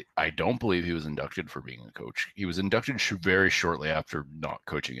 But I don't believe he was inducted for being a coach. He was inducted very shortly after not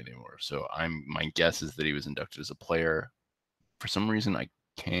coaching anymore. So my guess is that he was inducted as a player. For some reason, I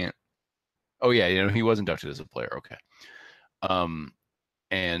can't. Oh yeah, you know, he was inducted as a player. Okay.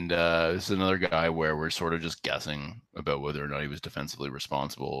 And this is another guy where we're sort of just guessing about whether or not he was defensively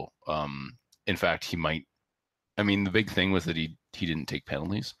responsible. In fact, he might. I mean, the big thing was that he didn't take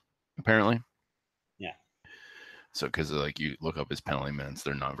penalties, apparently. Yeah. So, because like you look up his penalty minutes,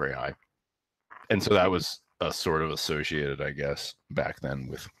 they're not very high, and so that was sort of associated, I guess, back then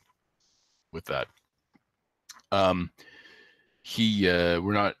with that.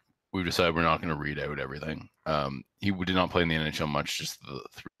 We've decided we're not going to read out everything. He did not play in the NHL much, just the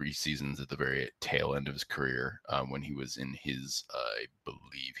 3 seasons at the very tail end of his career, when he was in his, I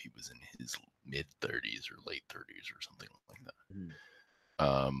believe he was in his mid 30s or late 30s or something like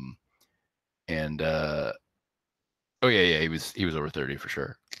that. Oh yeah, he was over 30 for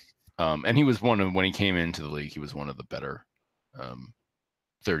sure. And he was when he came into the league, he was one of the better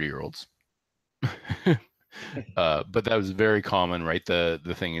 30-year-olds. But that was very common, right? The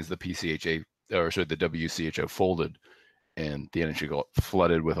thing is the WCHO folded, and the NHL got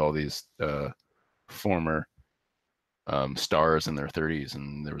flooded with all these former stars in their 30s,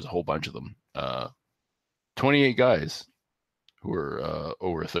 and there was a whole bunch of them. 28 guys who were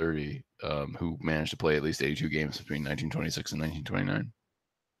over 30 who managed to play at least 82 games between 1926 and 1929.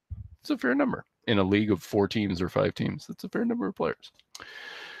 It's a fair number in a league of 4 teams or 5 teams. That's a fair number of players.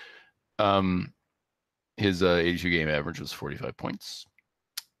 His 82 game average was 45 points,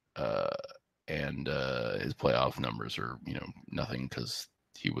 and his playoff numbers are, you know, nothing because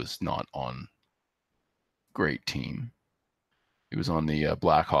he was not on great team. He was on the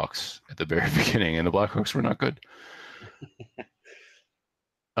Blackhawks at the very beginning, and the Blackhawks were not good.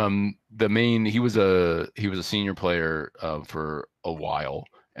 He was a senior player for a while,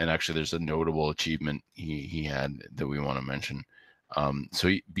 and actually, there's a notable achievement he had that we want to mention.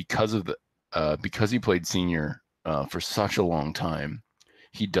 Because he played senior for such a long time,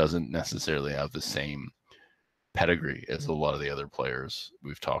 he doesn't necessarily have the same pedigree as a lot of the other players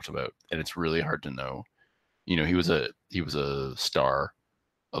we've talked about, and it's really hard to know. You know, he was a star.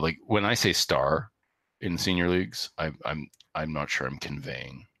 Like when I say star in senior leagues, I'm not sure I'm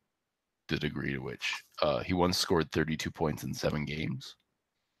conveying the degree to which he once scored 32 points in 7 games.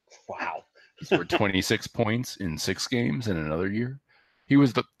 Wow. He scored 26 points in 6 games in another year. He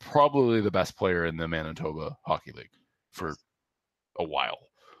was probably the best player in the Manitoba Hockey League for a while.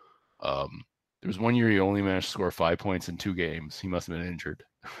 There was one year he only managed to score 5 points in 2 games. He must have been injured.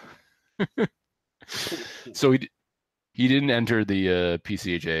 So he didn't enter the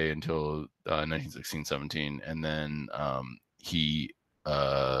PCHA until 1916-17, and then he,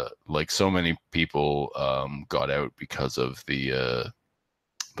 like so many people, got out because of the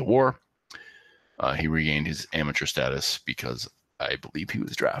war. He regained his amateur status because I believe he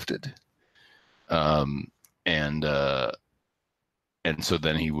was drafted. and so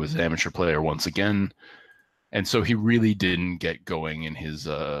then he was an amateur player once again, and so he really didn't get going in his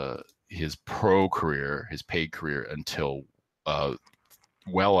pro career, his paid career, until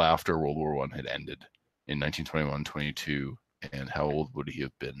well after World War I had ended in 1921-22. And how old would he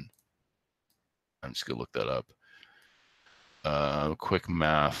have been? I'm just gonna look that up. Quick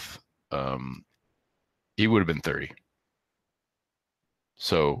math. He would have been 30.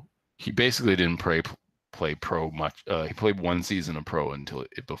 So he basically didn't play pro much. He played one season of pro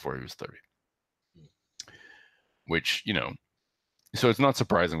before he was 30. Which, so it's not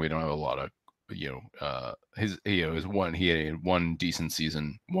surprising we don't have a lot of, he had one decent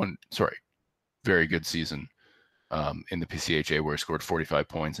season, very good season in the PCHA where he scored 45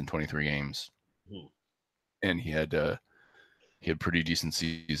 points in 23 games. And he had pretty decent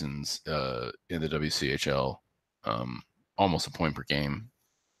seasons in the WCHL, almost a point per game,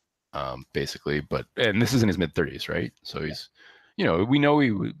 basically. And this is in his mid 30s, right? So he's, we know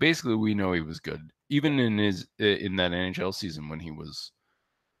he was good, even in that NHL season when he was,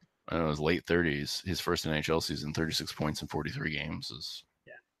 I don't know, his late 30s. His first NHL season, 36 points in 43 games is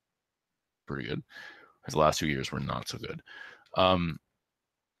pretty good. His last 2 years were not so good.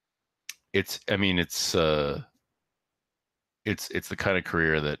 It's the kind of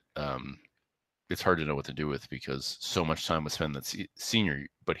career that it's hard to know what to do with, because so much time was spent that senior,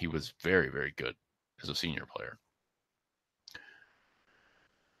 but he was very, very good as a senior player.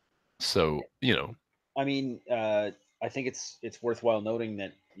 So, I think it's worthwhile noting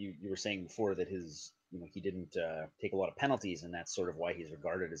that you were saying before that his, he didn't take a lot of penalties, and that's sort of why he's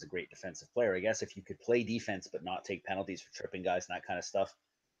regarded as a great defensive player. I guess if you could play defense but not take penalties for tripping guys and that kind of stuff,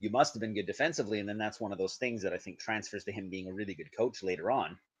 you must have been good defensively. And then that's one of those things that I think transfers to him being a really good coach later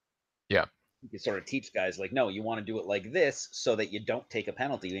on. Yeah. You can sort of teach guys like, no, you want to do it like this so that you don't take a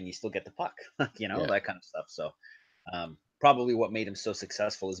penalty and you still get the puck, that kind of stuff. So probably what made him so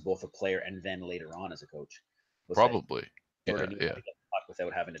successful as both a player and then later on as a coach. Probably. Yeah. How to get the puck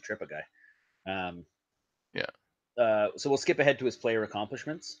without having to trip a guy. So we'll skip ahead to his player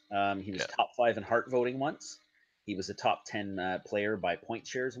accomplishments. He was top 5 in Hart voting once. He was a top 10 player by point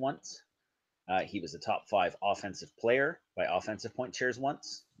shares once. He was a top 5 offensive player by offensive point shares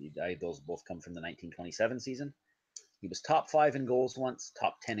once. Those both come from the 1927 season. He was top 5 in goals once,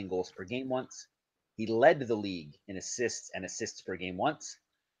 top 10 in goals per game once. He led the league in assists and assists per game once.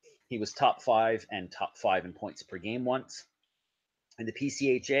 He was top 5 and top 5 in points per game once. In the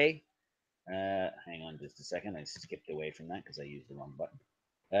PCHA, hang on just a second. I skipped away from that because I used the wrong button.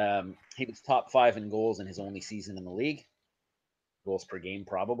 He was top 5 in goals in his only season in the league. Goals per game,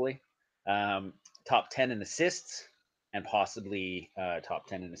 probably. Top 10 in assists, and possibly top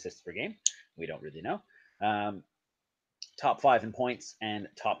 10 in assists per game. We don't really know. Top 5 in points and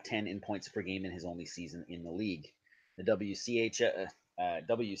top 10 in points per game in his only season in the league. The WCHL,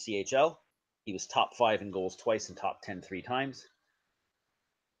 he was top 5 in goals twice and top 10 3 times.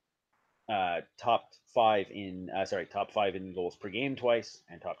 Top 5 in goals per game twice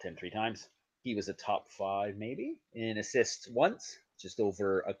and top 10 3 times. He was a top 5 maybe in assists once, just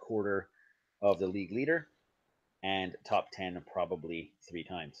over a quarter of the league leader, and top 10 probably 3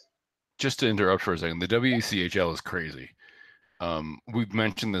 times. Just to interrupt for a second, the WCHL is crazy. We've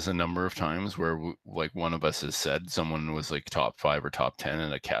mentioned this a number of times where one of us has said someone was like top 5 or top 10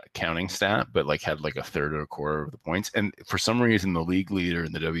 in a counting stat, but had like a third or a quarter of the points. And for some reason, the league leader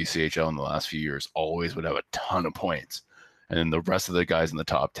in the WCHL in the last few years always would have a ton of points. And then the rest of the guys in the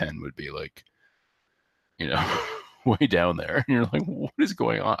top 10 would be like, way down there. And you're like, what is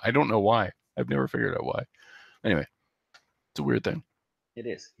going on? I don't know why. I've never figured out why. Anyway, it's a weird thing. It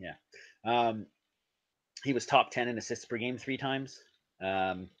is, yeah. He was top 10 in assists per game 3 times,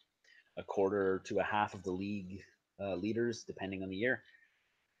 a quarter to a half of the league leaders, depending on the year.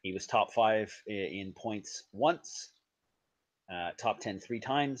 He was top 5 in points once, top 10 3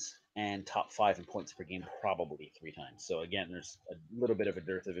 times, and top 5 in points per game probably 3 times. So again, there's a little bit of a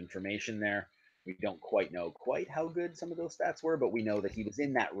dearth of information there. We don't quite know how good some of those stats were, but we know that he was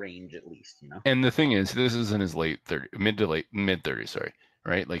in that range at least, And the thing is, this is in his mid 30s, sorry,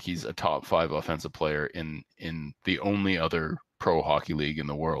 right? Like he's a top 5 offensive player in the only other pro hockey league in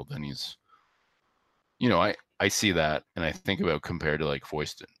the world, and he's, I see that, and I think about compared to like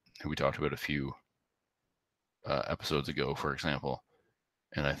Foyston, who we talked about a few episodes ago, for example,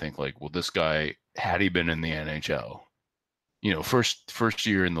 and I think like, well, this guy, had he been in the NHL, first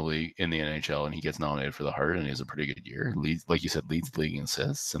year in the league in the NHL, and he gets nominated for the Hart, and he has a pretty good year. Leads, like you said, leads the league in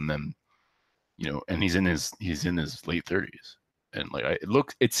assists, and then, and he's in his late 30s, and like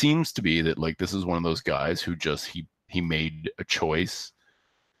it seems to be that like this is one of those guys who just he made a choice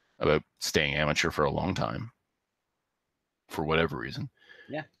about staying amateur for a long time for whatever reason.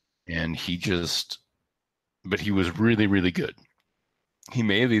 Yeah. And but he was really, really good. He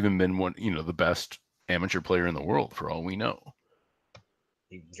may have even been the best amateur player in the world for all we know.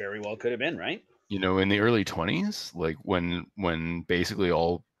 He very well could have been, right? In the early 20s, like when basically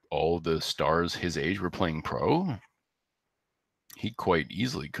all the stars his age were playing pro, he quite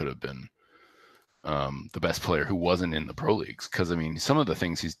easily could have been the best player who wasn't in the pro leagues. Because I mean, some of the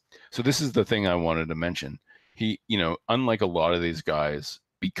things so this is the thing I wanted to mention. He, unlike a lot of these guys,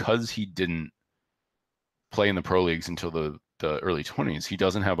 because he didn't play in the pro leagues until the early 20s, he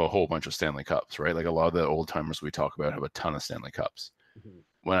doesn't have a whole bunch of Stanley Cups, right? Like a lot of the old timers we talk about have a ton of Stanley Cups. Mm-hmm.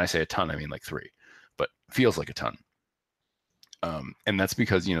 When I say a ton, I mean like 3, but feels like a ton. And that's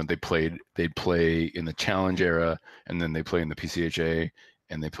because they'd play in the Challenge era, and then they play in the PCHA,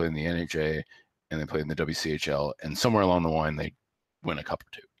 and they play in the NHA, and they play in the WCHL, and somewhere along the line they win a cup or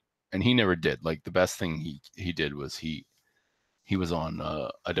 2. And he never did. Like the best thing he did was he was on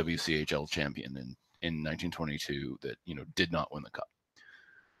a WCHL champion in 1922 that did not win the cup.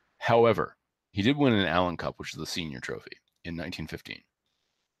 However, he did win an Allen Cup, which is the senior trophy, in 1915,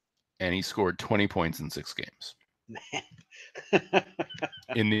 and he scored 20 points in 6 games.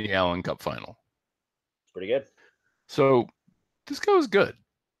 In the Allen Cup final. It's pretty good. So this guy was good.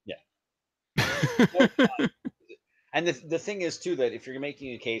 Yeah. And the thing is too that if you're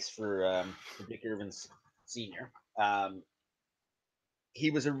making a case for Dick Irvin Sr., he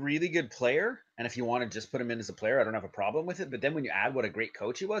was a really good player, and if you want to just put him in as a player, I don't have a problem with it. But then when you add what a great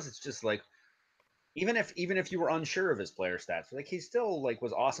coach he was, it's just like even if you were unsure of his player stats, like he still like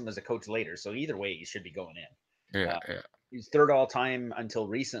was awesome as a coach later. So either way, he should be going in. Yeah. He was third all time until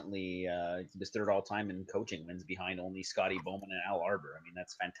recently. He was third all time in coaching wins behind only Scotty Bowman and Al Arbor. I mean,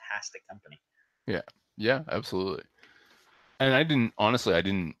 that's fantastic company. Yeah, absolutely. And I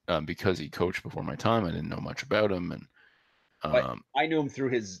didn't because he coached before my time, I didn't know much about him, and I knew him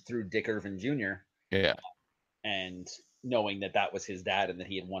through Dick Irvin Jr. Yeah, and knowing that was his dad, and that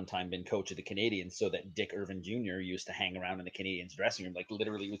he had one time been coach of the Canadiens, so that Dick Irvin Jr. used to hang around in the Canadiens dressing room, like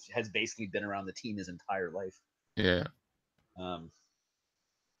literally has basically been around the team his entire life. Yeah. And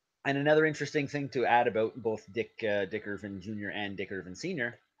another interesting thing to add about both Dick Irvin Jr. and Dick Irvin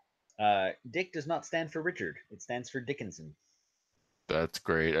Sr. Dick does not stand for Richard; it stands for Dickinson. That's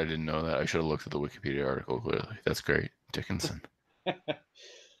great. I didn't know that. I should have looked at the Wikipedia article clearly. That's great, Dickinson. Yeah.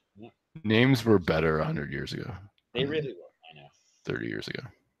 Names were better 100 years ago. They really were. I know. 30 years ago.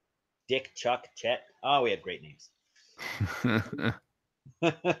 Dick, Chuck, Chet. Oh, we had great names.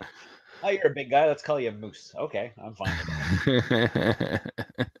 Oh, you're a big guy. Let's call you Moose. Okay, I'm fine with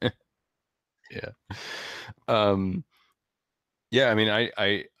that. Yeah. Yeah, I mean,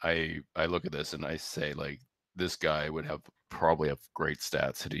 I look at this and I say, like, this guy would probably have great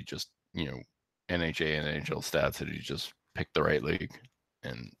stats had he just, NHA and NHL stats had he just picked the right league.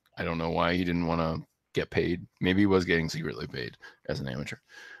 And I don't know why he didn't want to get paid. Maybe he was getting secretly paid as an amateur,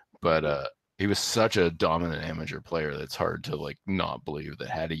 but he was such a dominant amateur player that it's hard to like not believe that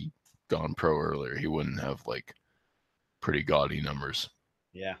had he gone pro earlier, he wouldn't have like pretty gaudy numbers.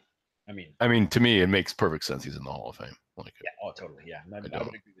 Yeah. I mean, to me, it makes perfect sense. He's in the Hall of Fame. Like, yeah, oh, totally. Yeah, I would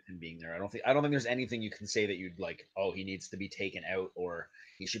agree with him being there. I don't think there's anything you can say that you'd like. Oh, he needs to be taken out, or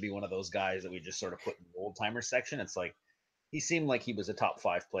he should be one of those guys that we just sort of put in the old timer section. It's like he seemed like he was a top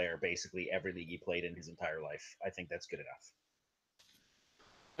 5 player basically every league he played in his entire life. I think that's good enough.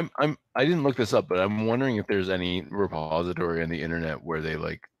 I didn't look this up, but I'm wondering if there's any repository on the internet where they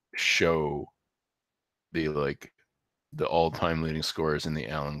like show the all-time leading scorers in the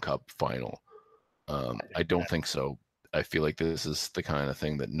Allen Cup final. I don't think so. I feel like this is the kind of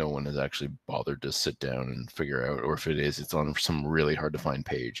thing that no one has actually bothered to sit down and figure out, or if it is, it's on some really hard to find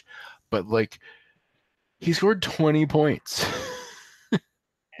page. But like, he scored 20 points.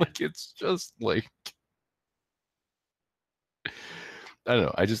 Like, it's just like, I don't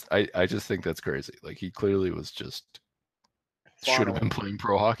know. I just think that's crazy. Like, he clearly was just should have been playing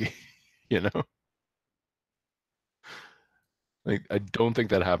pro hockey, Like, I don't think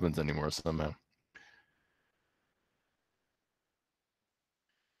that happens anymore somehow.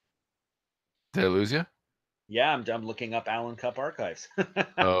 Did I lose you? Yeah, I'm looking up Allen Cup archives.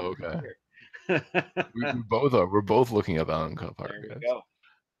 Oh, okay. we both are. We're both looking up Allen Cup archives. There we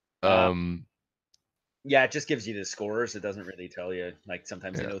go. Yeah, it just gives you the scores. It doesn't really tell you. Like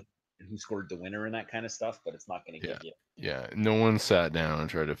sometimes you know who scored the winner and that kind of stuff, but it's not going to give you. Yeah, no one sat down and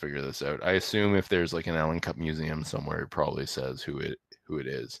tried to figure this out. I assume if there's like an Allen Cup museum somewhere, it probably says who it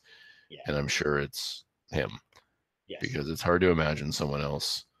is, and I'm sure it's him. Yes. Because it's hard to imagine someone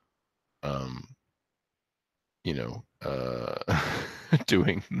else,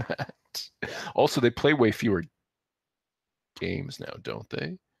 doing that. Yeah. Also, they play way fewer games now, don't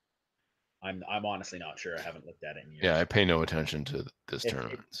they? I'm honestly not sure. I haven't looked at it in years. Yeah, I pay no attention to this If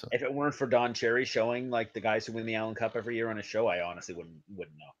tournament. So if it weren't for Don Cherry showing like the guys who win the Allen Cup every year on his show, I honestly wouldn't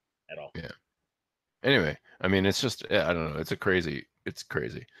know at all. yeah. Anyway, I mean, it's just I don't know. It's crazy. It's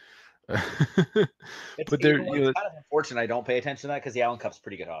But you there, know what, it's kind of unfortunate I don't pay attention to that because the Allen Cup's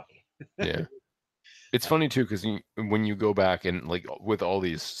pretty good hockey. yeah. It's funny too because when you go back and like with all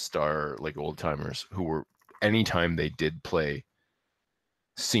these star like old timers who were anytime they did play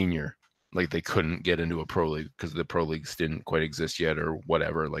senior, like they couldn't get into a pro league because the pro leagues didn't quite exist yet or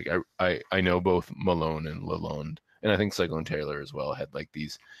whatever. Like I know both Malone and Lalonde, and I think Cyclone Taylor as well had like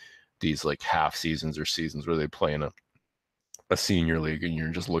these like half seasons or seasons where they play in a senior league, and you're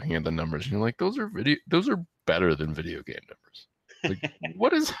just looking at the numbers and you're like, those are better than video game numbers. Like,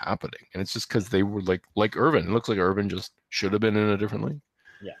 what is happening? And it's just because they were like Irvin. It looks like Irvin just should have been in a different league.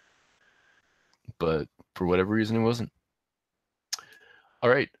 Yeah. But for whatever reason, he wasn't. All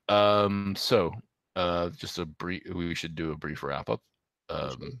right. So just we should do a brief wrap up.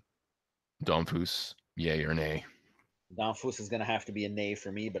 Damphousse, yay or nay? Damphousse is going to have to be a nay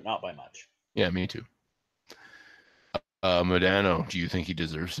for me, but not by much. Yeah, me too. Modano, do you think he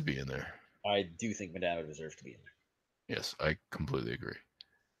deserves to be in there? I do think Modano deserves to be in there. Yes, I completely agree.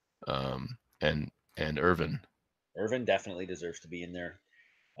 And Irvin. Irvin definitely deserves to be in there.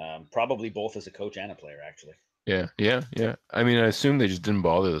 Probably both as a coach and a player, actually. Yeah. I mean, I assume they just didn't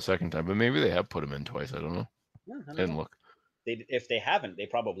bother the second time, but maybe they have put him in twice. I don't know. I didn't look. If they haven't, they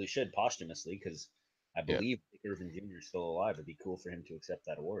probably should posthumously because I believe Dick Irvin Sr. is still alive. It'd be cool for him to accept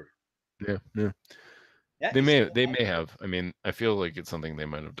that award. Yeah. Yeah, they may have. I mean, I feel like it's something they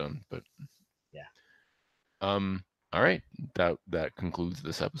might have done, but yeah. All right, that concludes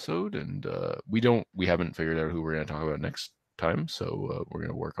this episode, and we haven't figured out who we're going to talk about next time, so we're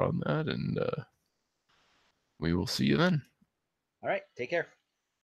going to work on that, and we will see you then. All right, take care.